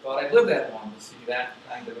never thought I'd live that long to see that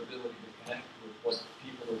kind of ability to connect with what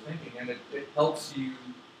people are thinking, and it helps you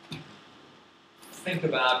think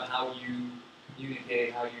about how you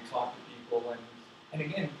communicate, how you talk to people, and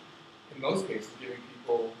again, in most cases, giving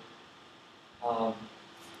people,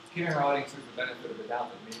 giving our audiences the benefit of the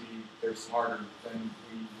doubt that maybe they're smarter than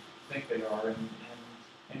we think they are,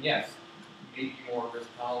 and yes, may be more risk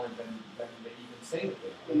tolerant than they even say that they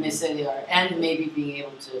are. When they say they are, and maybe being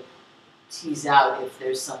able to tease out if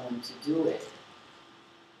there's someone to do it.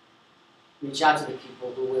 Reach out to the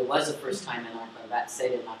people who it was the first time and aren't going back, say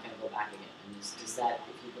they're not going to go back again. And is that,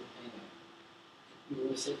 if you could, anyway. You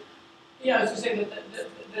want to say? Yeah, I was going to say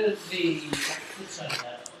that the flip side of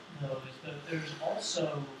that, though, is that there's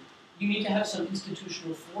also, you need to have some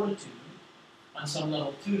institutional fortitude on some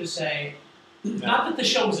level, too, to say, not that the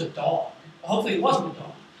show was a dog, hopefully it wasn't a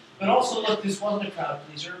dog, but also, look, this wasn't a crowd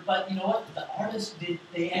pleaser, but you know what, the artists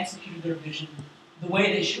they executed their vision the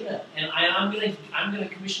way they should have, and I'm gonna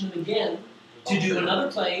commission them again to do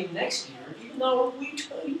another play next year, even though we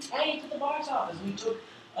tanked at the box office, we took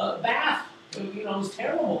Bath, it was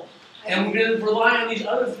terrible. And we're going to rely on these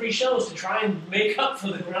other 3 shows to try and make up for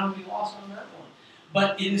the ground we lost on that one.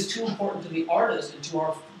 But it is too important to the artist and to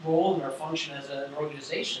our role and our function as an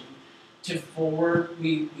organization to forward,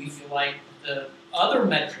 we feel like the other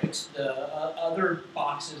metrics, the other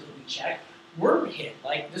boxes that we check weren't hit.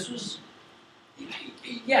 Like this was,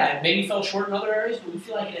 yeah, it maybe fell short in other areas, but we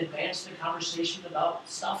feel like it advanced the conversation about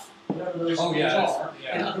stuff, whatever those things are,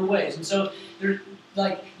 in other ways. And so there,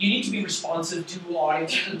 like you need to be responsive to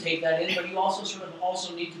audiences and take that in, but you also sort of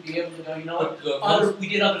also need to be able to go, you know what, we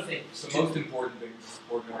did other things. The most important thing is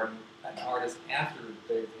supporting an artist after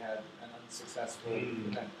they've had an unsuccessful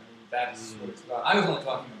event. I mean, that's what it's about. I was only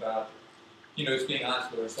talking about, just being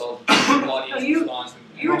honest with ourselves and audience response.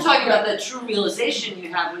 You were talking about that true realization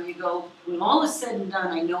you have when you go, when all is said and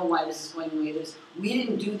done, I know why this is going the way it is. We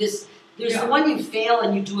didn't do this. There's the one you fail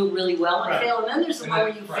and you do it really well and fail, and then there's the one where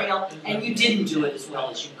you fail and you didn't do it as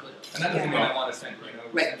well as you could. And that doesn't mean I want to send,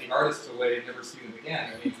 send the artists away and never see them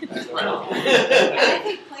again. I mean, that's I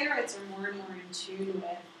think playwrights are more and more in tune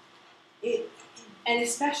with it, and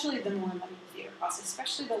especially the more money the theater costs,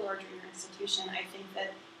 especially the larger your institution. I think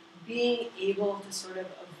that being able to sort of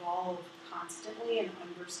evolve constantly and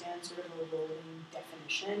understand sort of a rolling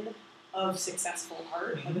definition of successful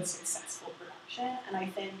art, of a successful production, and I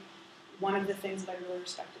think one of the things that I really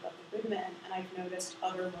respect about the Goodman, and I've noticed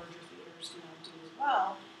other larger theaters do as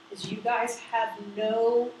well, is you guys have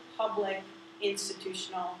no public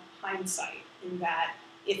institutional hindsight in that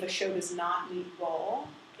if a show does not meet goal,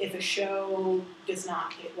 if a show does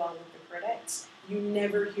not hit well with the critics, you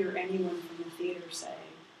never hear anyone from the theater saying,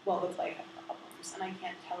 well, the play had problems. And I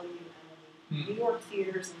can't tell you how many New York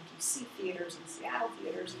theaters and DC theaters and Seattle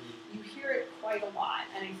theaters, you hear it quite a lot.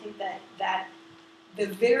 And I think that the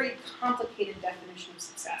very complicated definition of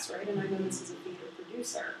success, right? And I know this as a theater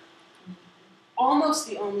producer, almost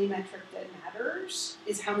the only metric that matters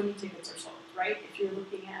is how many tickets are sold, right? If you're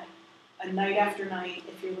looking at a night after night,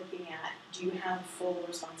 if you're looking at do you have full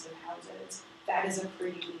responsive houses, that is a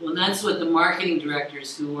pretty... Well, that's what the marketing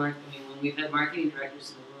directors who weren't, when we've had marketing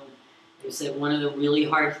directors in the room, they've said one of the really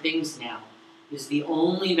hard things now is the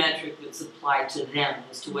only metric that's applied to them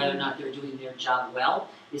as to whether or not they're doing their job well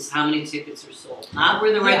is how many tickets are sold. Not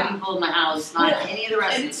where the right people in the house, not any of the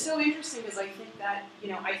rest of it. And it's so interesting because I think that,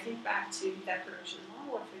 I think back to that production of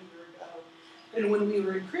Law Work a year ago, and when we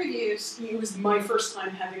were in previews, it was my first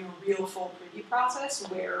time having a real full preview process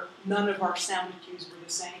where none of our sound cues were the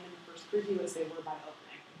same in the first preview as they were by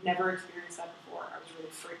opening. I'd never experienced that before. I was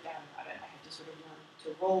really freaked out about it. I had to sort of learn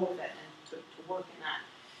to roll with it and to work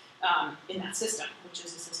in that system, which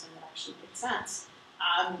is a system that actually makes sense.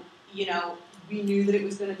 We knew that it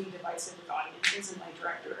was going to be divisive with audiences, and my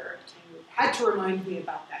director, Eric Ting, had to remind me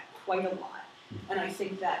about that quite a lot. And I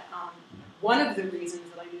think that one of the reasons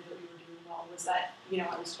that I knew that we were doing well was that,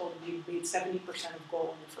 I was told we made 70% of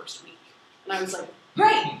goal in the first week. And I was like,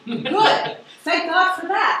 great, good, thank God for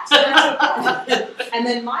that. And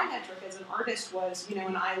then my metric as an artist was,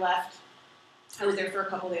 when I left, I was there for a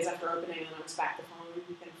couple days after opening, and I was back the following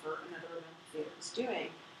weekend for another event the theater was doing.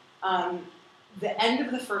 The end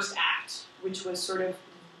of the first act, which was sort of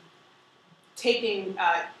taking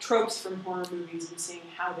tropes from horror movies and seeing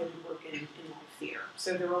how they would work in live theater.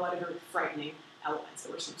 So there were a lot of very frightening elements.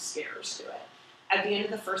 There were some scares to it. At the end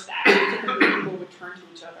of the first act, typically people would turn to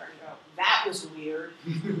each other and go, that was weird.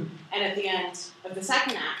 And at the end of the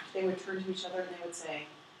second act, they would turn to each other and they would say,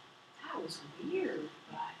 that was weird,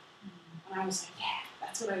 but... And I was like, yeah,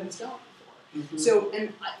 that's what I was going for. So,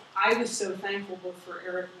 and I was so thankful both for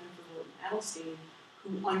Eric and for Gordon Adelstein,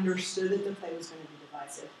 who understood that the play was going to be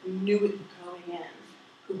divisive, who knew it going in,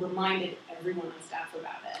 who reminded everyone on staff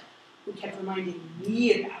about it, who kept reminding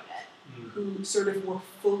me about it, who sort of were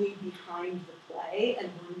fully behind the play and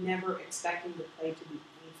were never expecting the play to be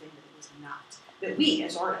anything that it was not. That we,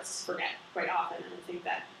 as artists, forget quite often, and I think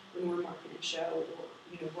that when we're marketing a show or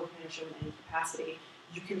working on a show in any capacity,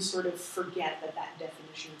 you can sort of forget that that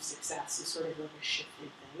definition of success is sort of like a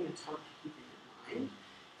shifted thing. It's hard to keep in your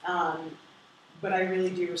mind. But I really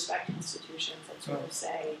do respect institutions that sort of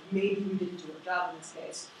say, maybe we didn't do our job in this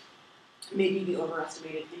case, maybe we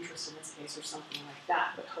overestimated interest in this case or something like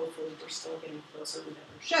that, but hopefully we're still getting closer with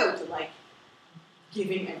every show to like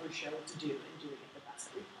giving every show to do and doing it the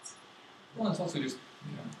best that we possibly can. Well, it's also just,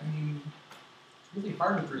 I mean, it's really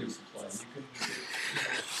hard to produce a play. You can,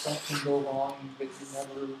 stuff can go wrong that you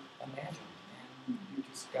never imagined, and you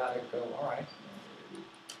just gotta go, all right,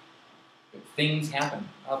 things happen.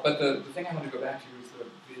 But the thing I want to go back to is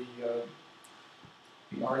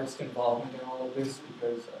the artist involvement in all of this,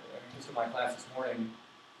 because I mean, just in my class this morning,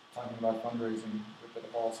 talking about fundraising with the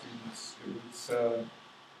Hall students, it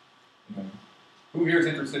was, who here is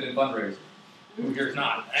interested in fundraising? Who here is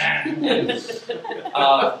not? And with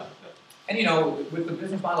the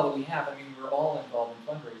business model that we have, I mean, we're all involved in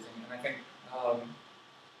fundraising, and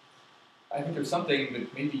I think there's something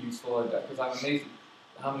that may be useful, because I'm amazed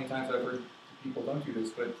at how many times I've heard people don't do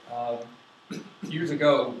this, but years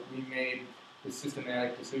ago, we made the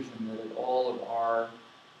systematic decision that at all of our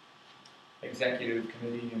executive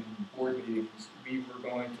committee and board meetings, we were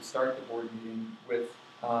going to start the board meeting with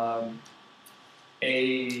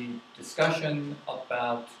a discussion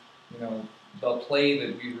about, the play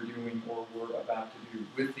that we were doing or were about to do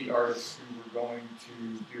with the artists who were going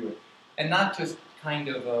to do it. And not just kind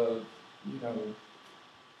of a,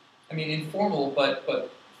 informal,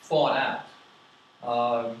 but thought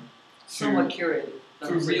out. Somewhat curated.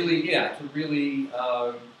 To really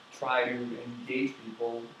try to engage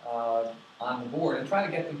people on the board and try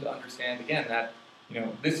to get them to understand, again, that,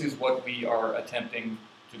 this is what we are attempting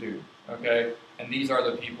to do, okay? And these are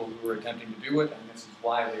the people who are attempting to do it, and this is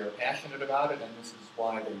why they are passionate about it, and this is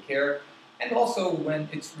why they care. And also when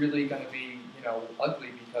it's really going to be, ugly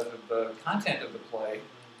because of the content of the play,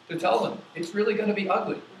 to tell them, it's really going to be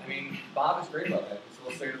ugly. I mean, Bob is great about that, because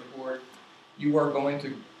he'll say to the board, you are going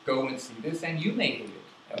to go and see this, and you may hate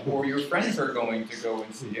it, or your friends are going to go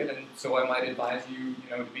and see it, and so I might advise you,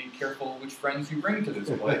 to be careful which friends you bring to this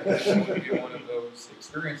play, because you don't want to get one of those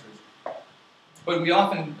experiences. But we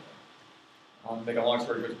often, I'll make a long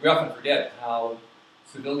story short, we often forget how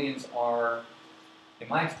civilians are, in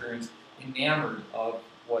my experience, enamored of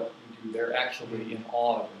what we do. They're actually in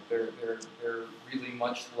awe of it. They're really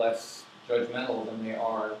much less judgmental than they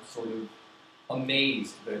are sort of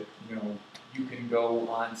amazed that, you can go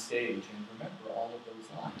on stage and remember all of those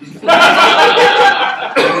lines. Or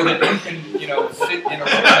that you can, sit in a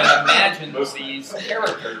room and imagine these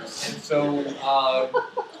characters. And so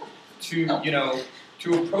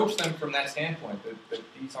to approach them from that standpoint, that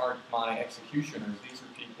these aren't my executioners, these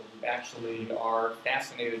are people who actually are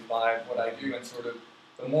fascinated by what I do, and sort of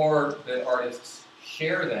the more that artists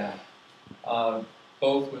share that,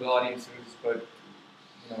 both with audiences, but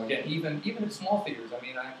again, even in small theaters. I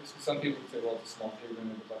mean, some people would say, well, it's a small theater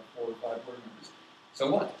and there's like 4 or 5 board members. So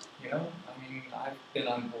what? I mean, I've been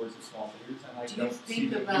on boards of small theaters, and I don't see them doing that. Do you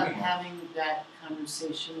think about having that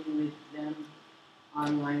conversation with them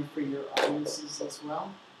online for your audiences as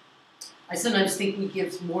well? I sometimes think we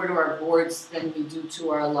give more to our boards than we do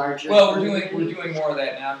to our larger. Well, we're doing more of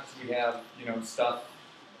that now because we have stuff.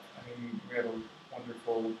 I mean, we have a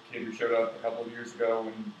wonderful kid who showed up a couple of years ago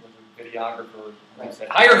and was a videographer. And I said,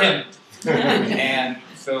 hire him. And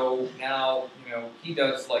so now he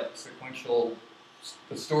does like sequential,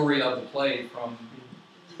 the story of the play from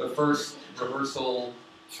the first rehearsal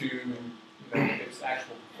to its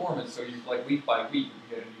actual performance. So you like week by week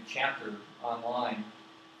you get a new chapter online.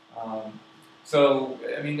 So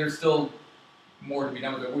I mean, there's still more to be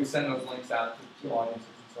done with it. We send those links out to audiences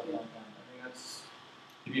and stuff like that. I mean,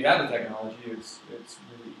 if you have the technology, it's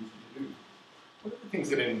really easy to do. One of the things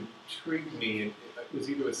that intrigued me, it was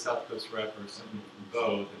either a South Coast rep or something from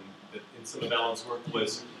both, and in some of Alan's work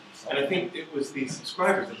was, and I think it was the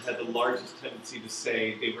subscribers that had the largest tendency to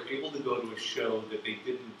say they were able to go to a show that they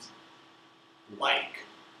didn't like,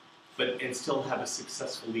 and still have a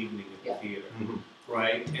successful evening at the theater,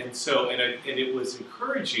 right? And so, and it was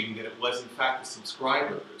encouraging that it was in fact the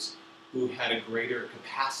subscribers who had a greater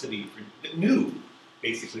capacity that knew,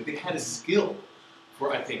 basically, they had a skill for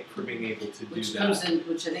being able to do that.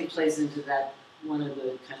 Which I think plays into that one of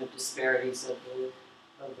the kind of disparities of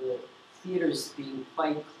the theaters being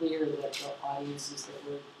quite clear that the audiences that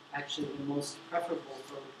were actually the most preferable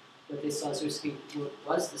for what they saw as risky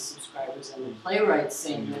was the subscribers, and the playwrights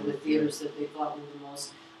saying that the theaters that they thought were the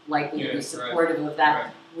most likely to be supportive of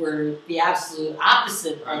that were the absolute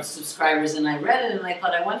opposite of subscribers. And I read it and I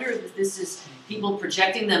thought, I wonder if this is people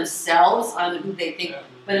projecting themselves on who they think.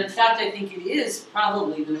 But in fact, I think it is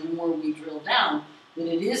probably, the more we drill down, that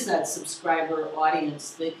it is that subscriber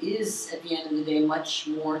audience that is, at the end of the day, much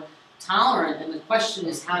more tolerant. And the question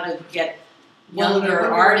is how to get younger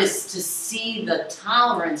artists to see the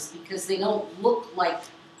tolerance, because they don't look like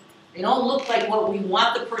what we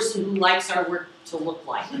want the person who likes our work to look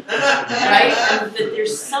like, right? And that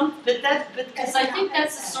there's some, because I think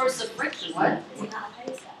that's a source of friction. What? Isn't that a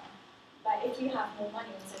pay scale? Like, if you have more money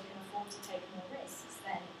and so you can afford to take more risks,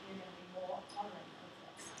 then you're going to be more tolerant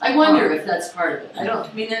of this. I wonder if that's part of it. I know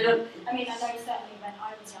certainly when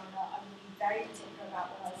I was younger, I would be very particular about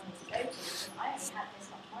what I wanted to go to, because I only had this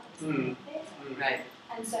much money to go to the theatre. Right.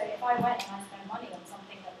 And so if I went and I spent money on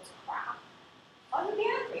something that was crap, I would be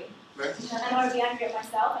angry. Right. And I would be angry at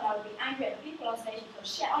myself, and I would be angry at the people on stage because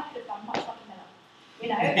shit, I could have done much fucking better. You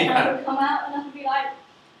know, and I would come out and I would be like,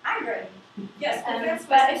 angry. Yes, but that's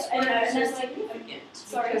but why subscribers are significant.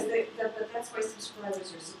 Sorry. But that's why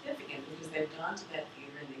subscribers are significant, because they've gone to that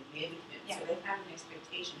theater and they've made a commitment. So they have an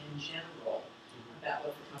expectation in general about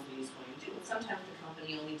what the company is going to do. And sometimes the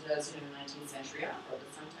company only does, 19th century opera, but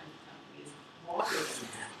sometimes the company is broader than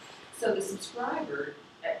that. So the subscriber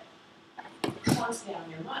wants down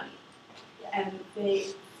your money, and they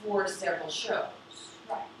for several shows.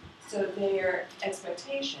 Right. So their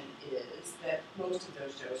expectation is that most of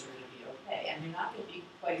those shows are going to be okay, and they're not going to be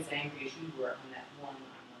quite as angry as you were on that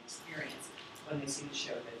one-on-one experience when they see the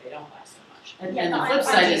show that they don't like so much. And the flip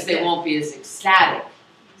side is they won't be as ecstatic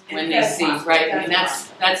when they see, right? I mean, that's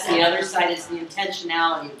the other side, is the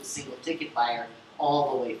intentionality of the single ticket buyer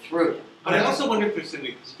all the way through. But I also wonder if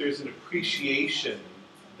there's an appreciation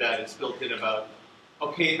that is built in about,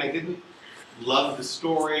 okay, I didn't love the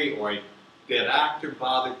story, or that actor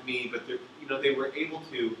bothered me, but they were able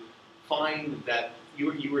to find that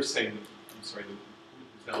you were saying, I'm sorry,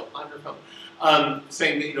 who's now on your phone,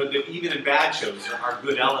 saying that that even in bad shows there are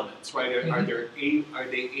good elements, right? Are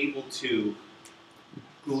they able to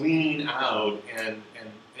glean out and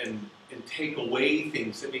take away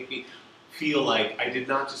things that make me feel like I did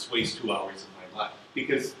not just waste 2 hours of my life?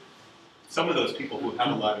 Because some of those people who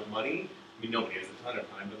have a lot of money, I mean, nobody has a ton of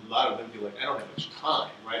time, but a lot of them feel like, I don't have much time,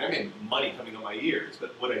 right? I mean, money coming on my ears,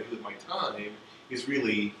 but what I do with my time is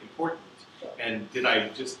really important. And did I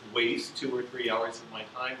just waste 2 or 3 hours of my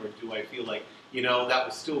time, or do I feel like, that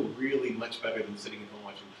was still really much better than sitting at home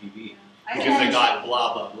watching TV? Because I got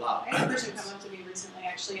blah, blah, blah. I had a person come up to me recently,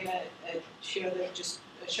 actually, at a show that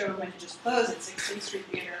went to just close at 16th Street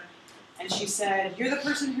Theater, and she said, "You're the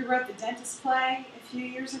person who wrote the dentist play a few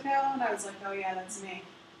years ago?" And I was like, "Oh yeah, that's me."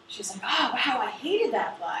 She's like, "Oh wow, I hated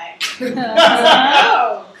that play."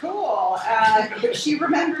 Oh, cool. But she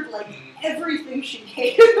remembered like everything she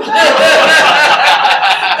hated about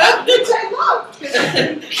it, which I loved. I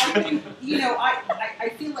think, I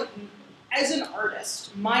feel like as an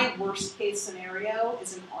artist, my worst case scenario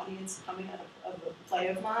is an audience coming out of a play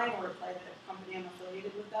of mine, or a play that a company I'm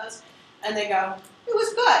affiliated with does, and they go, "It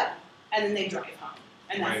was good," and then they drive home,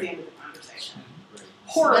 and that's the end of the conversation.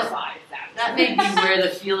 Horrified that may be where the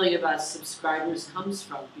feeling about subscribers comes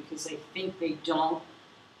from, because I think they don't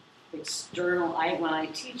when I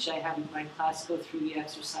teach, I have my class go through the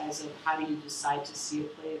exercise of how do you decide to see a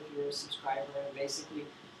play if you're a subscriber, and basically,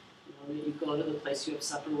 you go to the place, you have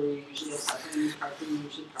supper where you usually have supper, and you park, and you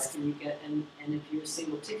usually park, and you get, and if you're a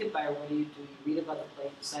single ticket buyer, what do? You read about the play,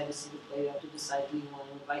 you decide to see the play, you have to decide who you want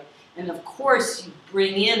to invite, and of course you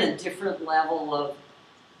bring in a different level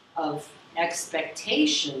of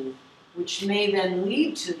expectation, which may then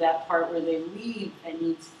lead to that part where they leave,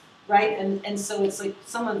 and right, and so it's like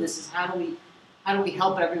some of this is how do we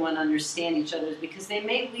help everyone understand each other, because they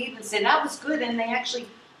may leave and say that was good, and they actually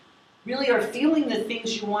really are feeling the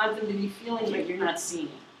things you want them to be feeling, but you're not seeing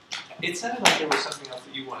it. It sounded like there was something else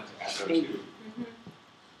that you wanted to add, though, too. Mm-hmm.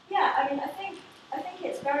 Yeah, I mean, I think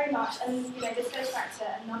it's very much, and this goes back to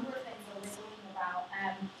a number of things that we're talking about,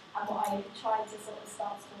 and what I tried to sort of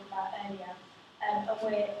start to talk about earlier.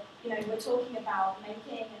 And we're talking about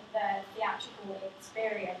making the theatrical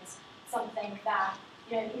experience something that,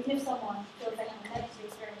 even if someone feels they have a negative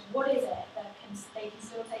experience, what is it that they can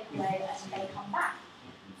still take away and they come back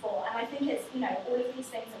for? And I think it's, all of these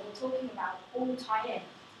things that we're talking about all tie in.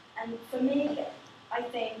 And for me, I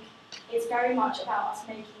think it's very much about us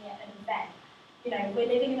making it an event. We're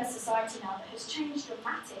living in a society now that has changed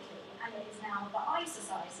dramatically, and it is now the I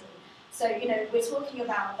society. So, we're talking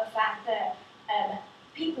about the fact that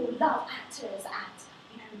people love actors,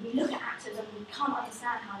 and we look at actors and we can't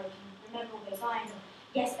understand how they can remember all those lines. And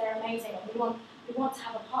yes, they're amazing, and we want to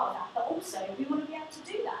have a part of that. But also, we want to be able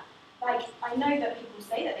to do that. Like, I know that people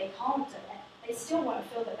say that they can't do it. They still want to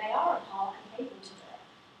feel that they are a part and able to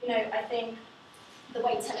do it. I think the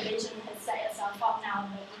way television has set itself up now,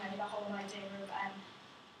 that the whole idea of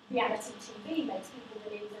reality TV makes people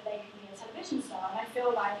believe that they can be a television star, and I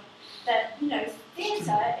feel like that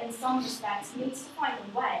theatre in some respects needs to find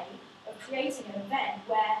a way of creating an event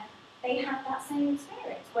where they have that same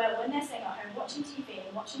experience, where when they're sitting at home watching TV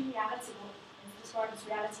and watching reality, what is described as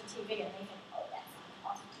reality TV, and they think, oh yes, I'm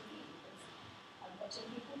part of TV because I'm watching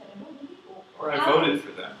people that are normal people. Or I voted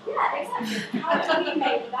for them. Yeah, exactly. How do we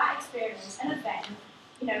make that experience an event,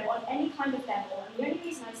 on any kind of level? And the only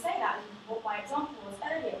reason I say that, and what my example was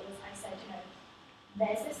earlier, was I said,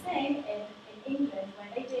 there's this thing in England where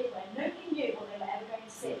nobody knew what they were ever going to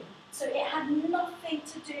see. So it had nothing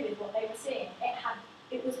to do with what they were seeing.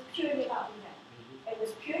 It was purely about the event. It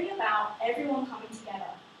was purely about everyone coming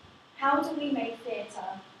together. How do we make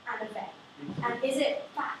theatre an event? And is it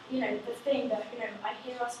that, the thing that, I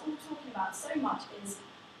hear us all talking about so much is,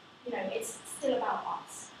 it's still about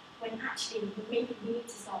us. When actually, maybe we need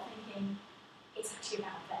to start thinking it's actually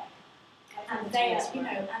about them. And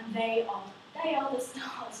they are, they are the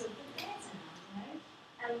stars of the theatre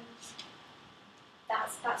now, And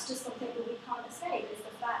that's just something that we can't escape, is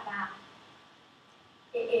the fact that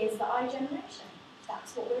it is the I generation.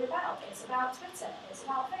 That's what we're about. It's about Twitter. It's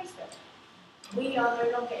about Facebook. We are no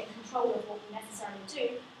longer in control of what we necessarily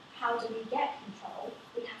do. How do we get control?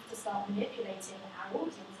 We have to start manipulating our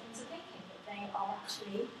audience into thinking that they are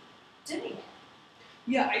actually doing it.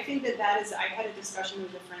 Yeah, I think that is, I had a discussion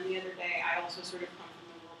with a friend the other day. I also sort of come from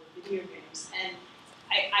the world of video games. And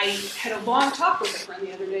I had a long talk with a friend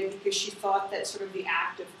the other day because she thought that sort of the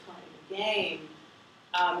act of playing a game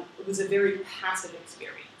was a very passive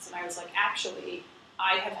experience. And I was like, actually,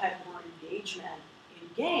 I have had more engagement in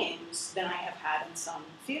games than I have had in some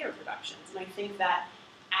theater productions. And I think that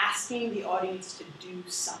asking the audience to do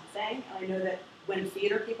something, and I know that when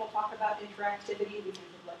theater people talk about interactivity, we think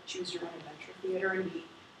of like choose your own adventure theater, and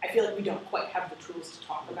I feel like we don't quite have the tools to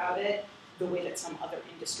talk about it the way that some other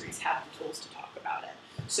industries have the tools to talk about it.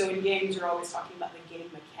 So in games, you're always talking about the game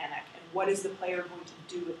mechanic and what is the player going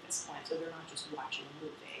to do at this point, so they're not just watching a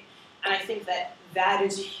movie. And I think that that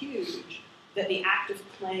is huge, that the act of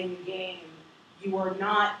playing a game, you are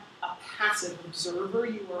not a passive observer,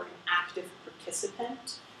 you are an active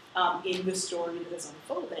participant in the story that is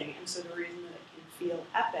unfolding. And so the reason that it can feel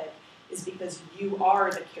epic is because you are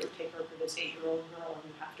the caretaker for this 8-year-old girl and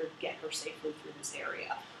you have to get her safely through this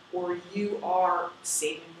area. Or you are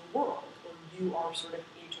saving the world, or you are sort of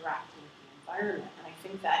interacting with the environment. And I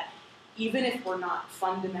think that even if we're not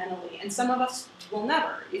fundamentally, and some of us will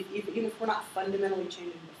never, even if we're not fundamentally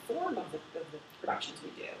changing the form of the productions we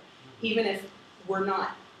do, even if we're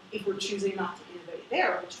choosing not to innovate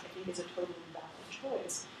there, which I think is a totally valid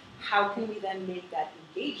choice, how can we then make that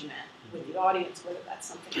engagement with the audience, whether that's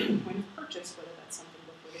something at the point of purchase, whether that's something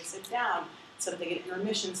before they sit down, something at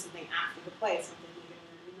intermission, something after the play, something leaving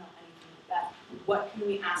an email, anything like that. What can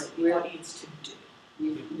we ask the audience to do?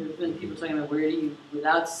 There have been people talking about where do you,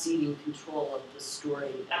 without ceding control of the story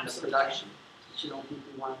and the production, which you don't think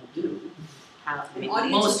we want to do.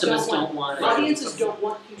 Most of us don't want it. Audiences don't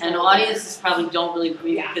want control. And audiences probably don't really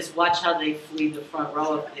agree because watch how they flee the front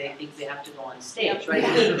row if they think they have to go on stage, right?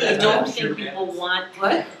 I don't think people want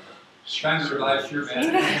what? Trying to survive your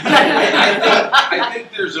man. I think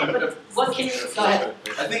there's what can you say?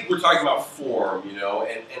 I think we're talking about form, and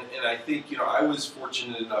I think, I was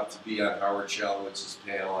fortunate enough to be on Howard Shalowitz's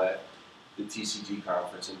panel at the TCG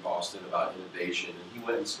conference in Boston about innovation, and he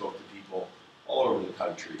went and spoke to people all over the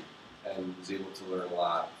country and was able to learn a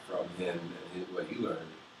lot from him and what he learned.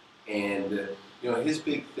 And, his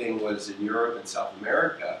big thing was in Europe and South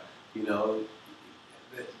America,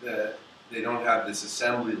 they don't have this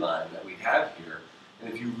assembly line that we have here.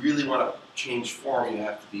 And if you really want to change form, you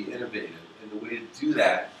have to be innovative. And the way to do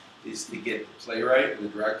that is to get the playwright and the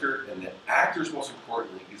director and the actors, most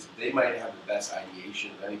importantly, because they might have the best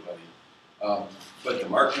ideation of anybody. But the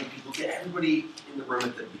marketing people, get everybody in the room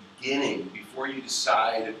at the beginning before you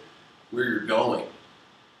decide where you're going.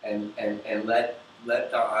 And let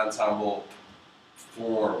the ensemble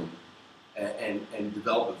form and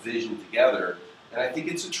develop a vision together. And I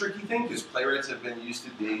think it's a tricky thing because playwrights have been used to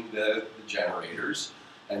being the generators,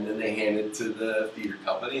 and then they hand it to the theater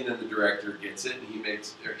company, and then the director gets it,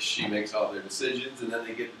 and she makes all their decisions, and then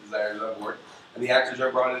they get the designers on board, and the actors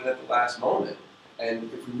are brought in at the last moment.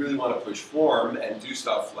 And if we really want to push form and do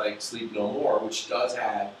stuff like Sleep No More, which does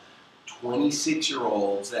have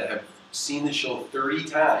 26-year-olds that have seen the show 30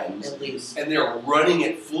 times, at least, and they're running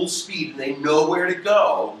at full speed, and they know where to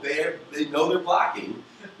go, they know they're blocking.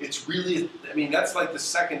 It's really, that's like the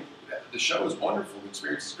show is wonderful, the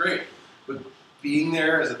experience is great, but being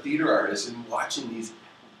there as a theater artist and watching these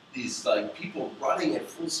these like people running at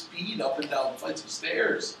full speed up and down flights of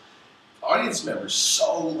stairs. Audience members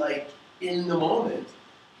so like in the moment.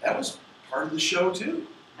 That was part of the show too.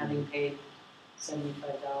 Having paid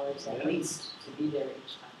 $75 at least to be there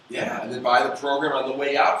each time. Yeah, and then buy the program on the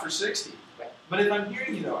way out for $60. But if I'm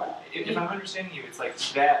hearing you though, if I'm understanding you, it's like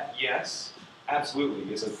that, yes,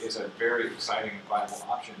 absolutely, is a very exciting and viable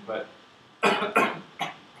option, but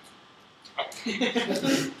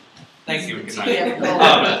thank you and good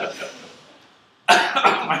night.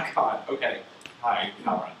 Oh my god, okay. Hi,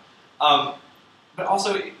 Halron. But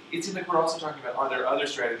also, it seems like we're also talking about, are there other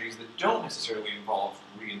strategies that don't necessarily involve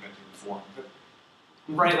reinventing the form? But,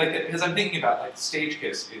 right, like, because I'm thinking about, like, Stage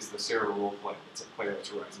Kiss is the Sarah role play that's at Playwrights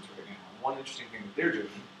Horizons right now. One interesting thing that they're doing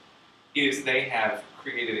is they have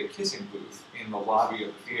created a kissing booth in the lobby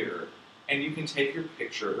of the theater, and you can take your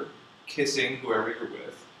picture kissing whoever you're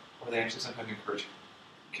with, or they actually sometimes encourage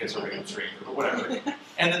kiss a random stranger, but whatever.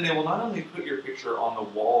 And then they will not only put your picture on the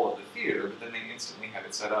wall of the theater, but then they instantly have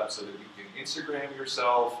it set up so that you can Instagram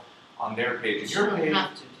yourself on their page and your page. You don't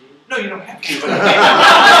have to, do you? No, you don't have to. But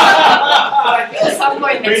I feel at some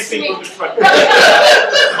point next week.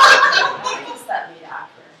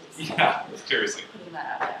 Yeah, seriously. Putting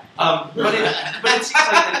that out there. But it seems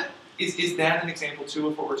like that, is that an example too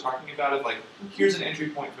of what we're talking about? Of like, here's an entry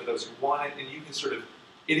point for those who want it, and you can sort of,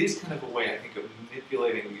 it is kind of a way, I think, of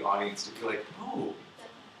manipulating the audience to be like, oh,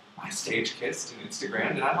 I stage kissed and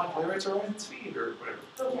Instagrammed, and I'm on Playwrights Horizons feed or whatever.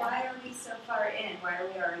 But why are we so far in? Why are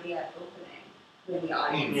we already at opening when the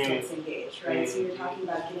audience gets engaged, right? So you're talking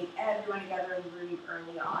about getting everyone together in the room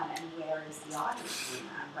early on, and where is the audience in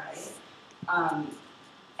that, right?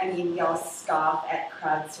 I mean, we all scoff at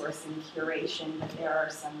crowdsourcing curation, but there are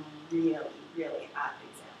some really, really apt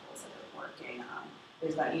examples of it working.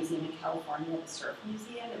 There's that museum in California, the Surf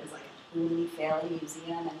Museum. It was like a totally failing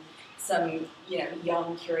museum, and some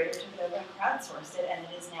young curator took it over and crowdsourced it, and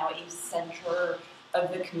it is now a center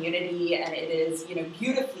of the community, and it is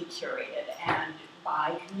beautifully curated and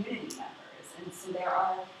by community members. And so there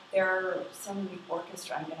are some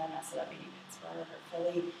orchestra. I'm gonna mess it up. Maybe Pittsburgh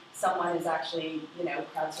or Philly. Someone is actually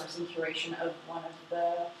crowdsourcing curation of one of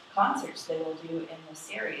the concerts they will do in the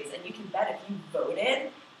series, and you can bet if you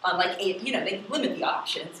voted on they can limit the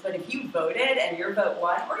options, but if you voted and your vote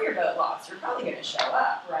won or your vote lost, you're probably going to show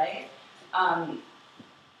up, right?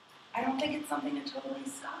 I don't think it's something to totally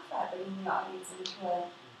scoff at, bringing the audience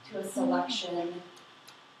into a selection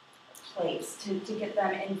place to get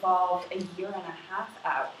them involved a year and a half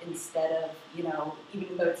out instead of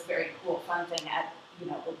even though it's a very cool fun thing at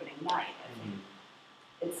opening night. I think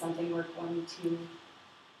it's something we're going to.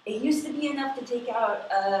 It used to be enough to take out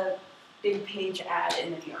a big page ad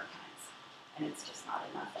in the New York Times, and it's just not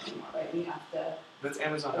enough anymore, right? We have to. That's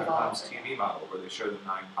Amazon.com's TV model where they show the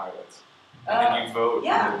 9 pilots, and then you vote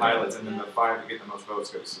for the pilots, and then the 5 that get the most votes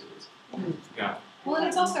go to series. Yeah. Well, and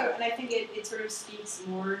it's also, and I think it sort of speaks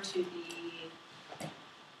more to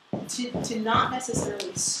to not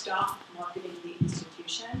necessarily stop marketing the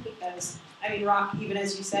institution, because I mean, Rock, even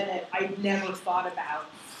as you said it, I never thought about.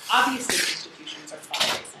 Obviously, institutions are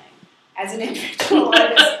fundraising. As an individual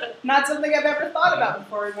artist, not something I've ever thought about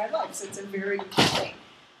before in my life, so it's a very good thing.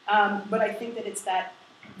 But I think that it's that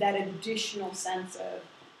additional sense of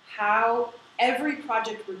how every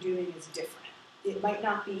project we're doing is different. It might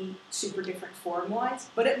not be super different form-wise,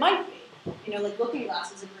 but it might be. Like Looking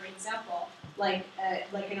Glass is a great example. Like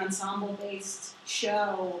an ensemble-based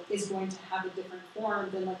show is going to have a different form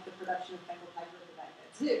than like the production of Bengal Piper at the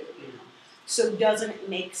Baghdad Zoo. So doesn't it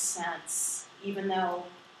make sense, even though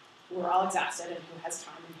we're all exhausted and who has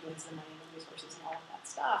time and who has the money and the resources and all of that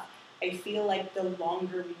stuff, I feel like the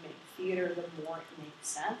longer we make theater, the more it makes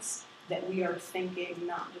sense that we are thinking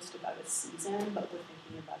not just about a season, but we're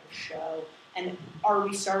thinking about a show. And are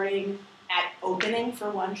we starting at opening for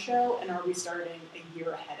one show, and are we starting a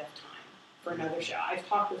year ahead of time for another show? I've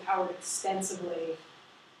talked with Howard extensively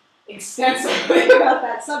about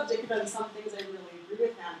that subject, but on some things I really agree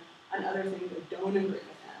with him, on other things I don't agree with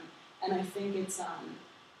him. And I think it's,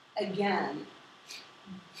 again,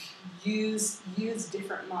 use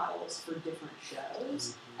different models for different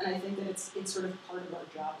shows. And I think that it's sort of part of our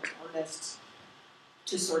job as artists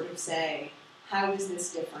to sort of say, how is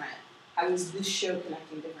this different? How is this show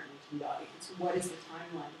connecting differently to the audience? What is the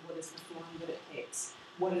timeline? What is the form that it takes?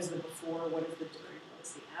 What is the before? What is the during? What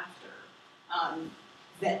is the after?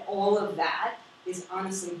 That all of that is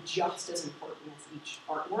honestly just as important as each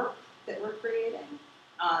artwork that we're creating.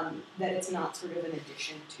 That it's not sort of an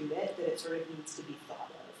addition to it, that it sort of needs to be thought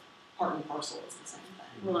of. Part and parcel is the same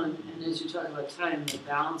thing. Well, and as you talk about time, the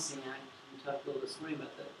balancing act, we talked a little this morning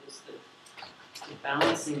about that, is the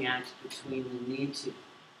balancing act between the need to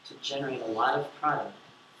to generate a lot of product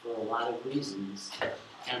for a lot of reasons,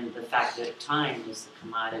 and the fact that time is the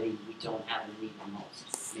commodity we don't have and need the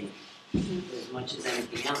most, maybe, as much as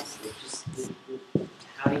anything else.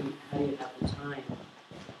 How do you have the time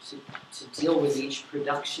to deal with each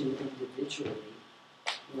production individually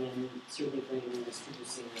when, certainly for anyone that's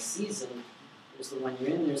producing a season, there's the one you're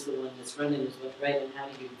in, there's the one that's running, there's what, right, and how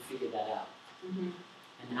do you figure that out?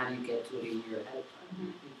 And how do you get to it a year ahead of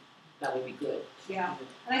time? That would be good. Yeah,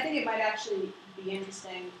 and I think it might actually be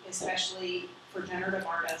interesting, especially for generative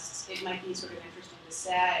artists. It might be sort of interesting to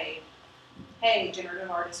say, hey, generative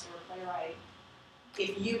artist or playwright,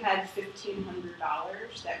 if you had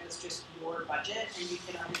 $1,500 that was just your budget, and you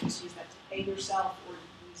could either just use that to pay yourself, or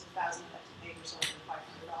use $1,000 of that to pay yourself, and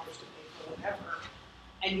 $500 to pay for whatever,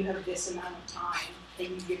 and you have this amount of time,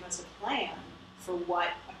 then you give us a plan for what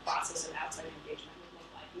a process of outside engagement would look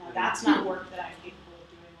like. Now, that's not work that I'm capable of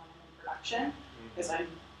doing when I'm in production, because I'm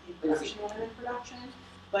in production when I'm in production,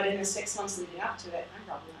 but in the 6 months leading up to it, I'm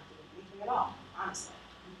probably not doing anything at all, honestly.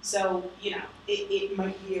 So, you know, it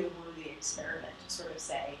might be a worthy experiment to sort of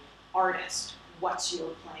say, artist, what's your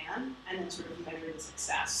plan? And then sort of measure the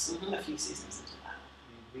success a few seasons into that.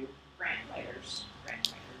 Grant writers.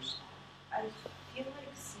 I feel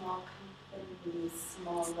like small companies,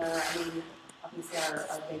 smaller, I mean, obviously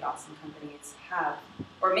our big awesome companies have,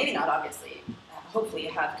 or maybe not obviously, hopefully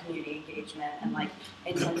have community engagement and like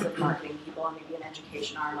intensive marketing people and maybe an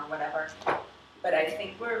education arm or whatever. But I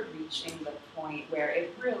think we're reaching the point where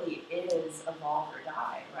it really is evolve or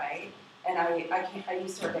die, right? And I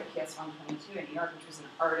used to work at PS 122 in New York, which was an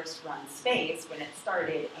artist-run space when it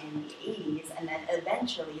started in the 80s, and then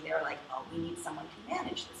eventually they were like, oh, we need someone to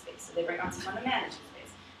manage the space. So they bring on someone to manage the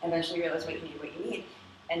space. And eventually you realize what you need.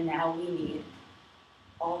 And now we need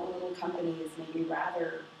all the little companies, maybe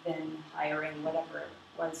rather than hiring whatever it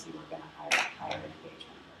was you were going to hire an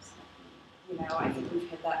engagement person. You know, I think we've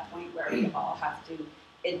hit that point where we all have to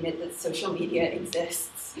admit that social media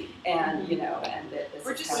exists, and you know, and that this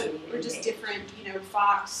we're just different. You know,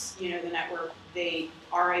 Fox, you know, the network, they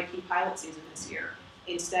RIP pilot season this year.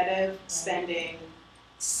 Instead of spending,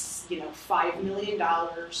 you know, $5 million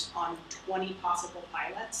on 20 possible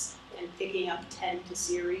pilots and picking up 10 to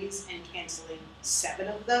series and canceling 7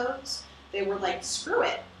 of those, they were like, screw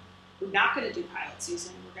it. We're not going to do pilot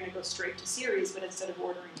season. We're going to go straight to series, but instead of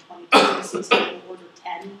ordering 20 pilot season, we'll order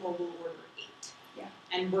 10 or we'll order 8. Yeah.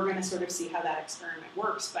 And we're going to sort of see how that experiment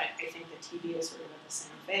works, but I think that TV is sort of at the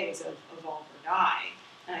same phase of evolve or die,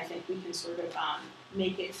 and I think we can sort of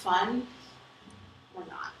make it fun or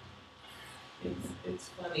not. It's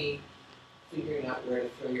funny figuring out where to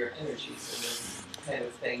throw your energies in this kind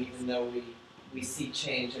of thing, even though we see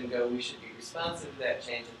change and go, we should be responsive to that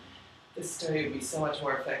change. And this story would be so much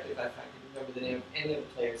more effective if I could remember the name of any of the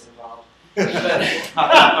players involved. But,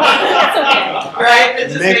 right? It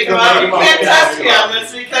just make them out fantastic on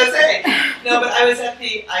this because, hey. No, but I was at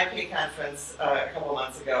the IP conference a couple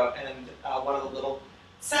months ago, and one of the little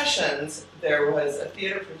sessions, there was a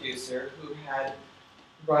theater producer who had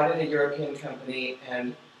brought in a European company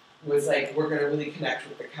and was like, we're going to really connect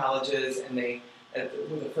with the colleges, and they,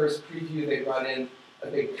 with the first preview, they brought in a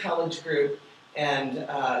big college group, and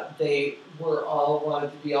they were all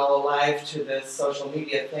wanted to be all alive to this social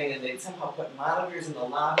media thing, and they'd somehow put monitors in the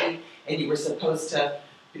lobby, and you were supposed to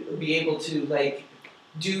be able to like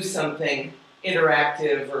do something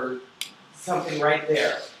interactive or something right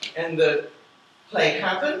there. And the play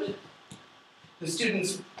happened. The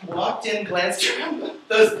students walked in, glanced around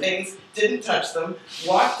those things, didn't touch them,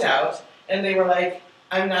 walked out, and they were like,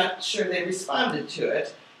 I'm not sure they responded to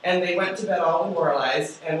it. And they went to bed all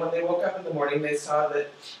demoralized, and when they woke up in the morning, they saw that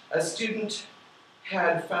a student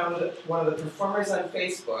had found one of the performers on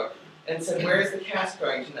Facebook and said, where's the cast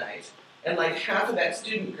going tonight? And like half of that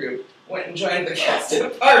student group went and joined the cast at a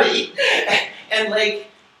party, and like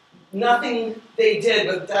nothing they did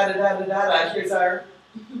with da-da-da-da-da-da, here's our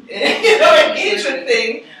engagement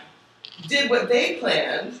thing, did what they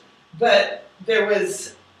planned, but there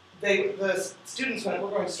was, the students went, we're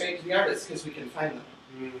going straight to the artists because we can find them.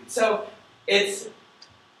 So it's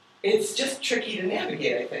just tricky to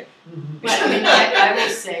navigate, I think. But I mean, I will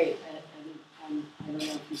say, and I don't know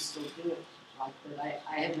if you still do it, but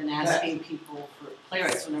I have been asking people for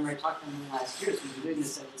playwrights whenever I talk to them in the last years, we've been doing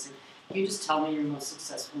this, I would say, can you just tell me your most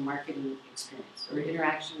successful marketing experience or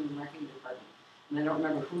interaction in the marketing department? And I don't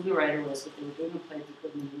remember who the writer was, but they were doing a play at the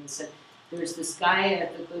Goodman, and they said, there's this guy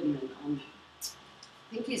at the Goodman,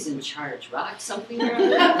 I think he's in charge, Rock something or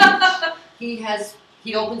other.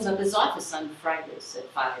 He opens up his office on Fridays at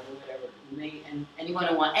 5 or whatever, and anyone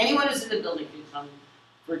who's in the building can come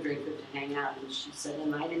for a drink or to hang out. And she said,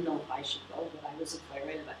 and I didn't know if I should go, but I was a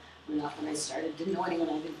playwright. When I started, didn't know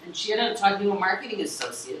anyone. And she ended up talking to a marketing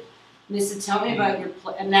associate. And they said, tell me about your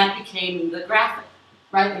play. And that became the graphic,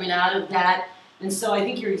 right? I mean, out of that. And so I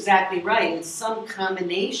think you're exactly right. It's some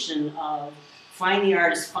combination of find the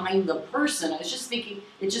artist, find the person. I was just thinking,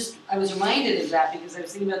 I was reminded of that because I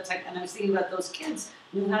was thinking about tech, and I was thinking about those kids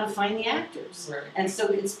knew how to find the actors. Right. And so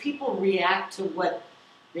it's people react to what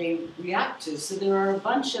they react to. So there are a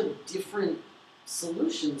bunch of different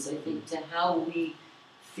solutions, I think, to how we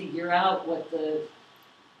figure out and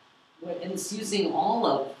it's using all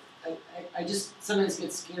of. I just sometimes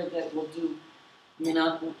get scared that we'll do, we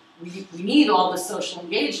need all the social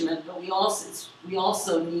engagement, but we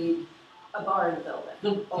also need A bar in the building.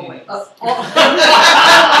 or a way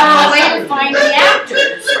to find the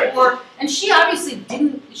actors. And she obviously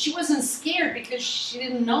she wasn't scared because she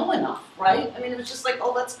didn't know enough, right? I mean, it was just like,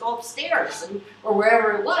 oh, let's go upstairs or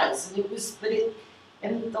wherever it was.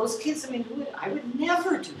 And those kids, I mean, I would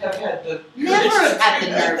never do that. Never have had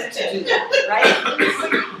the nerve to do that,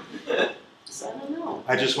 right? So I don't know.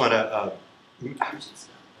 I just want to,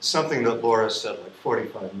 something that Laura said like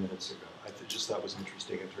 45 minutes ago, I just thought was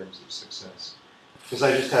interesting in terms of success. Because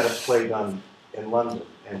I just had a play done in London,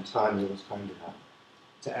 and Tanya was kind enough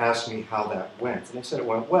to ask me how that went. And I said it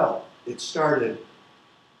went well. It started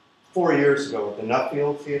 4 years ago at the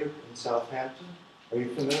Nuffield Theatre in Southampton. Are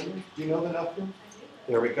you familiar? Do you know the Nuffield?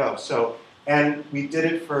 There we go. So, and we did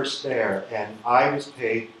it first there, and I was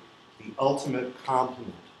paid the ultimate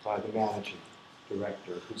compliment by the managing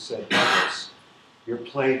director, who said, Doris, your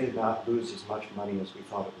play did not lose as much money as we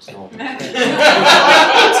thought it was going to. And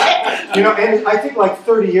I think like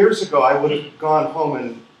 30 years ago, I would have gone home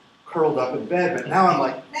and curled up in bed, but now I'm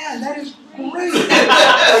like, man, that is great.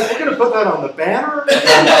 Like, we're going to put that on the banner?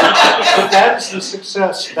 But that is the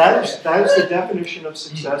success. That is the definition of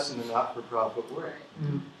success in the not-for-profit world.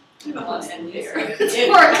 So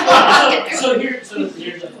here's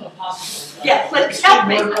a possible. Yeah, but tell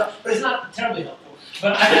me. But it's not terribly helpful.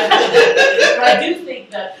 But I do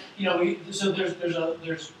think that we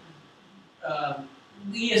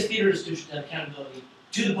as theater institutions have accountability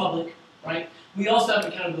to the public, right? We also have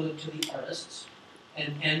accountability to the artists,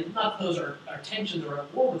 and not those are tensions or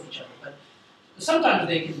at war with each other, but sometimes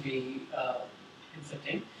they can be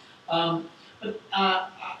conflicting.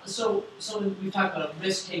 So we've talked about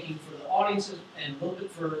risk taking for the audiences and a little bit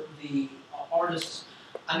for the artists.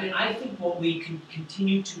 I mean, I think what we can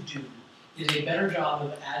continue to do is a better job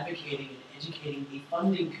of advocating and educating the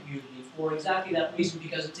funding community for exactly that reason,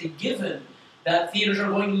 because it's a given that theaters are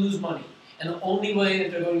going to lose money. And the only way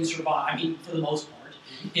that they're going to survive, I mean, for the most part,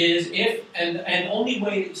 is if, and only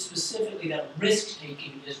way specifically that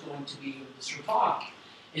risk-taking is going to be able to survive,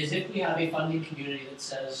 is if we have a funding community that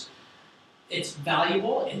says it's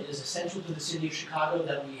valuable, it is essential to the city of Chicago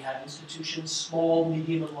that we have institutions, small,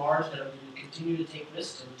 medium, and large, that are going to continue to take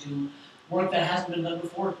risks and do work that hasn't been done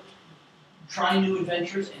before, try new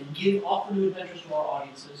adventures and offer new adventures to our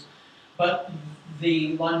audiences. But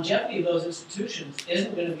the longevity of those institutions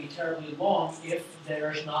isn't going to be terribly long if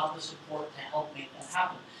there's not the support to help make that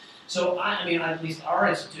happen. So I mean, at least our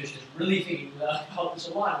institution is really thinking about helping us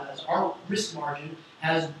a lot, as our risk margin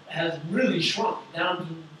has really shrunk down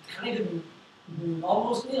to kind of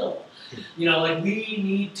almost nil. Like we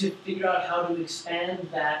need to figure out how to expand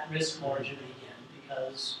that risk margin again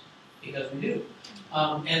because we do.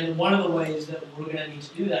 And one of the ways that we're going to need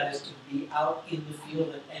to do that is to be out in the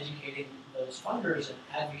field and educating those funders and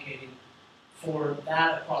advocating for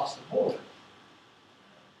that across the board.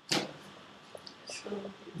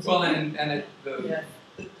 Well, the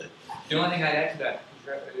only thing I'd add to that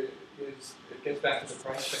is it gets back to the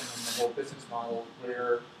pricing and the whole business model,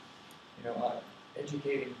 where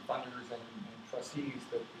educating funders and trustees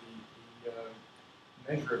that the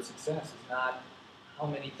measure of success is not how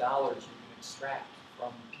many dollars you can extract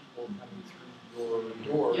from people coming through your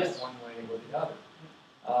doors one way or the other.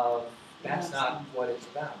 That's not what it's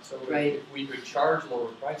about. So if we could charge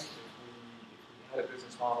lower prices, if we had a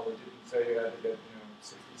business model that didn't say you had to get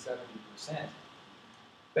 60-70%,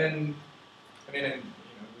 then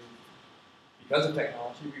because of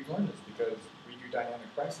technology, we've learned this because we do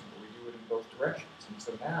dynamic pricing, but we do it in both directions. And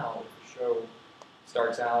so now, if a show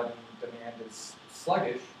starts out and demand is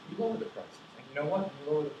sluggish, we lower the prices. And you know what? When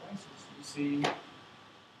you lower the prices, you see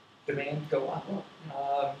demand go up.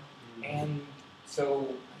 And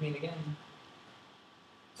so, I mean, again,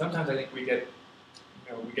 sometimes I think we get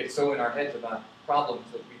so in our heads about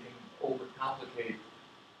problems that we can overcomplicate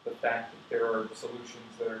the fact that there are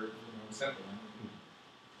solutions that are simple. I mean,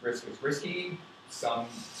 risk is risky. Some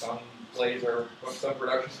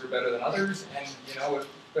productions are better than others, and if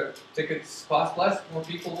the tickets cost less, more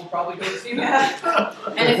people will probably go to see them.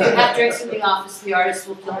 And if you have drinks in the office, the artist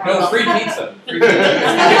will feel more No, welcome. free pizza. Free pizza. If you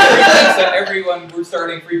get free pizza, everyone, we're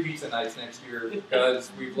starting free pizza nights next year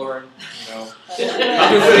because we've learned, I'm just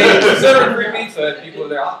saying, consider free pizza, and people are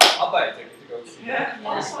there, I'll buy a ticket to go see it.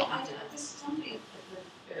 Also, somebody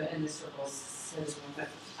in the circle says one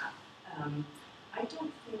thing. I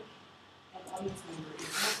don't think an audience member is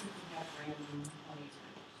not something to have random audience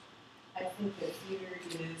members. I think that theater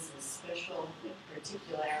is a special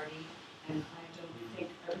particularity, and I don't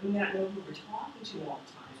think, we may not know who we're talking to all the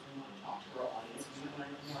time, so we want to talk to our audience, we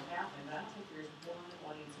might want to know more about them, but I don't think there's one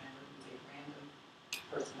audience member who's a random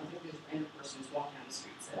person. I don't think there's a random person who's walking down the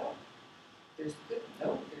street and said, oh, there's good,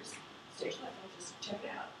 no, there's stage left, I'll just check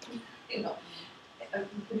it out.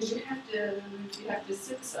 Because you have to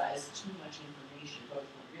synthesize too much information, both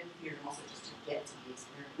when you're in the theater and also just to get to the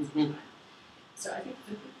experience of the time. So I think it's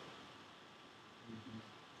a good thing.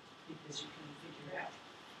 Because you can figure out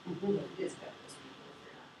what it is about those people if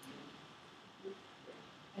they're not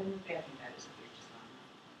and the bad thing about it is that there's just not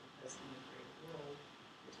enough of them, because in the greater world,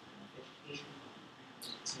 there's not enough education going around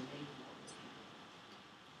to make more of those people.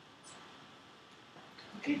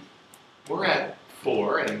 Okay, we're at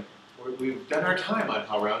 4, and we've done our time on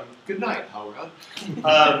HowlRound. Good night, HowlRound.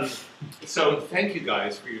 So thank you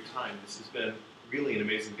guys for your time. This has been really an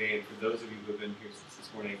amazing day, and for those of you who have been here since this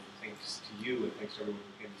morning, thanks to you, and thanks to everyone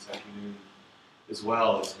who came this afternoon as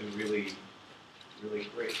well. It's been really, really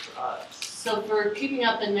great for us. So for keeping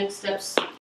up the next steps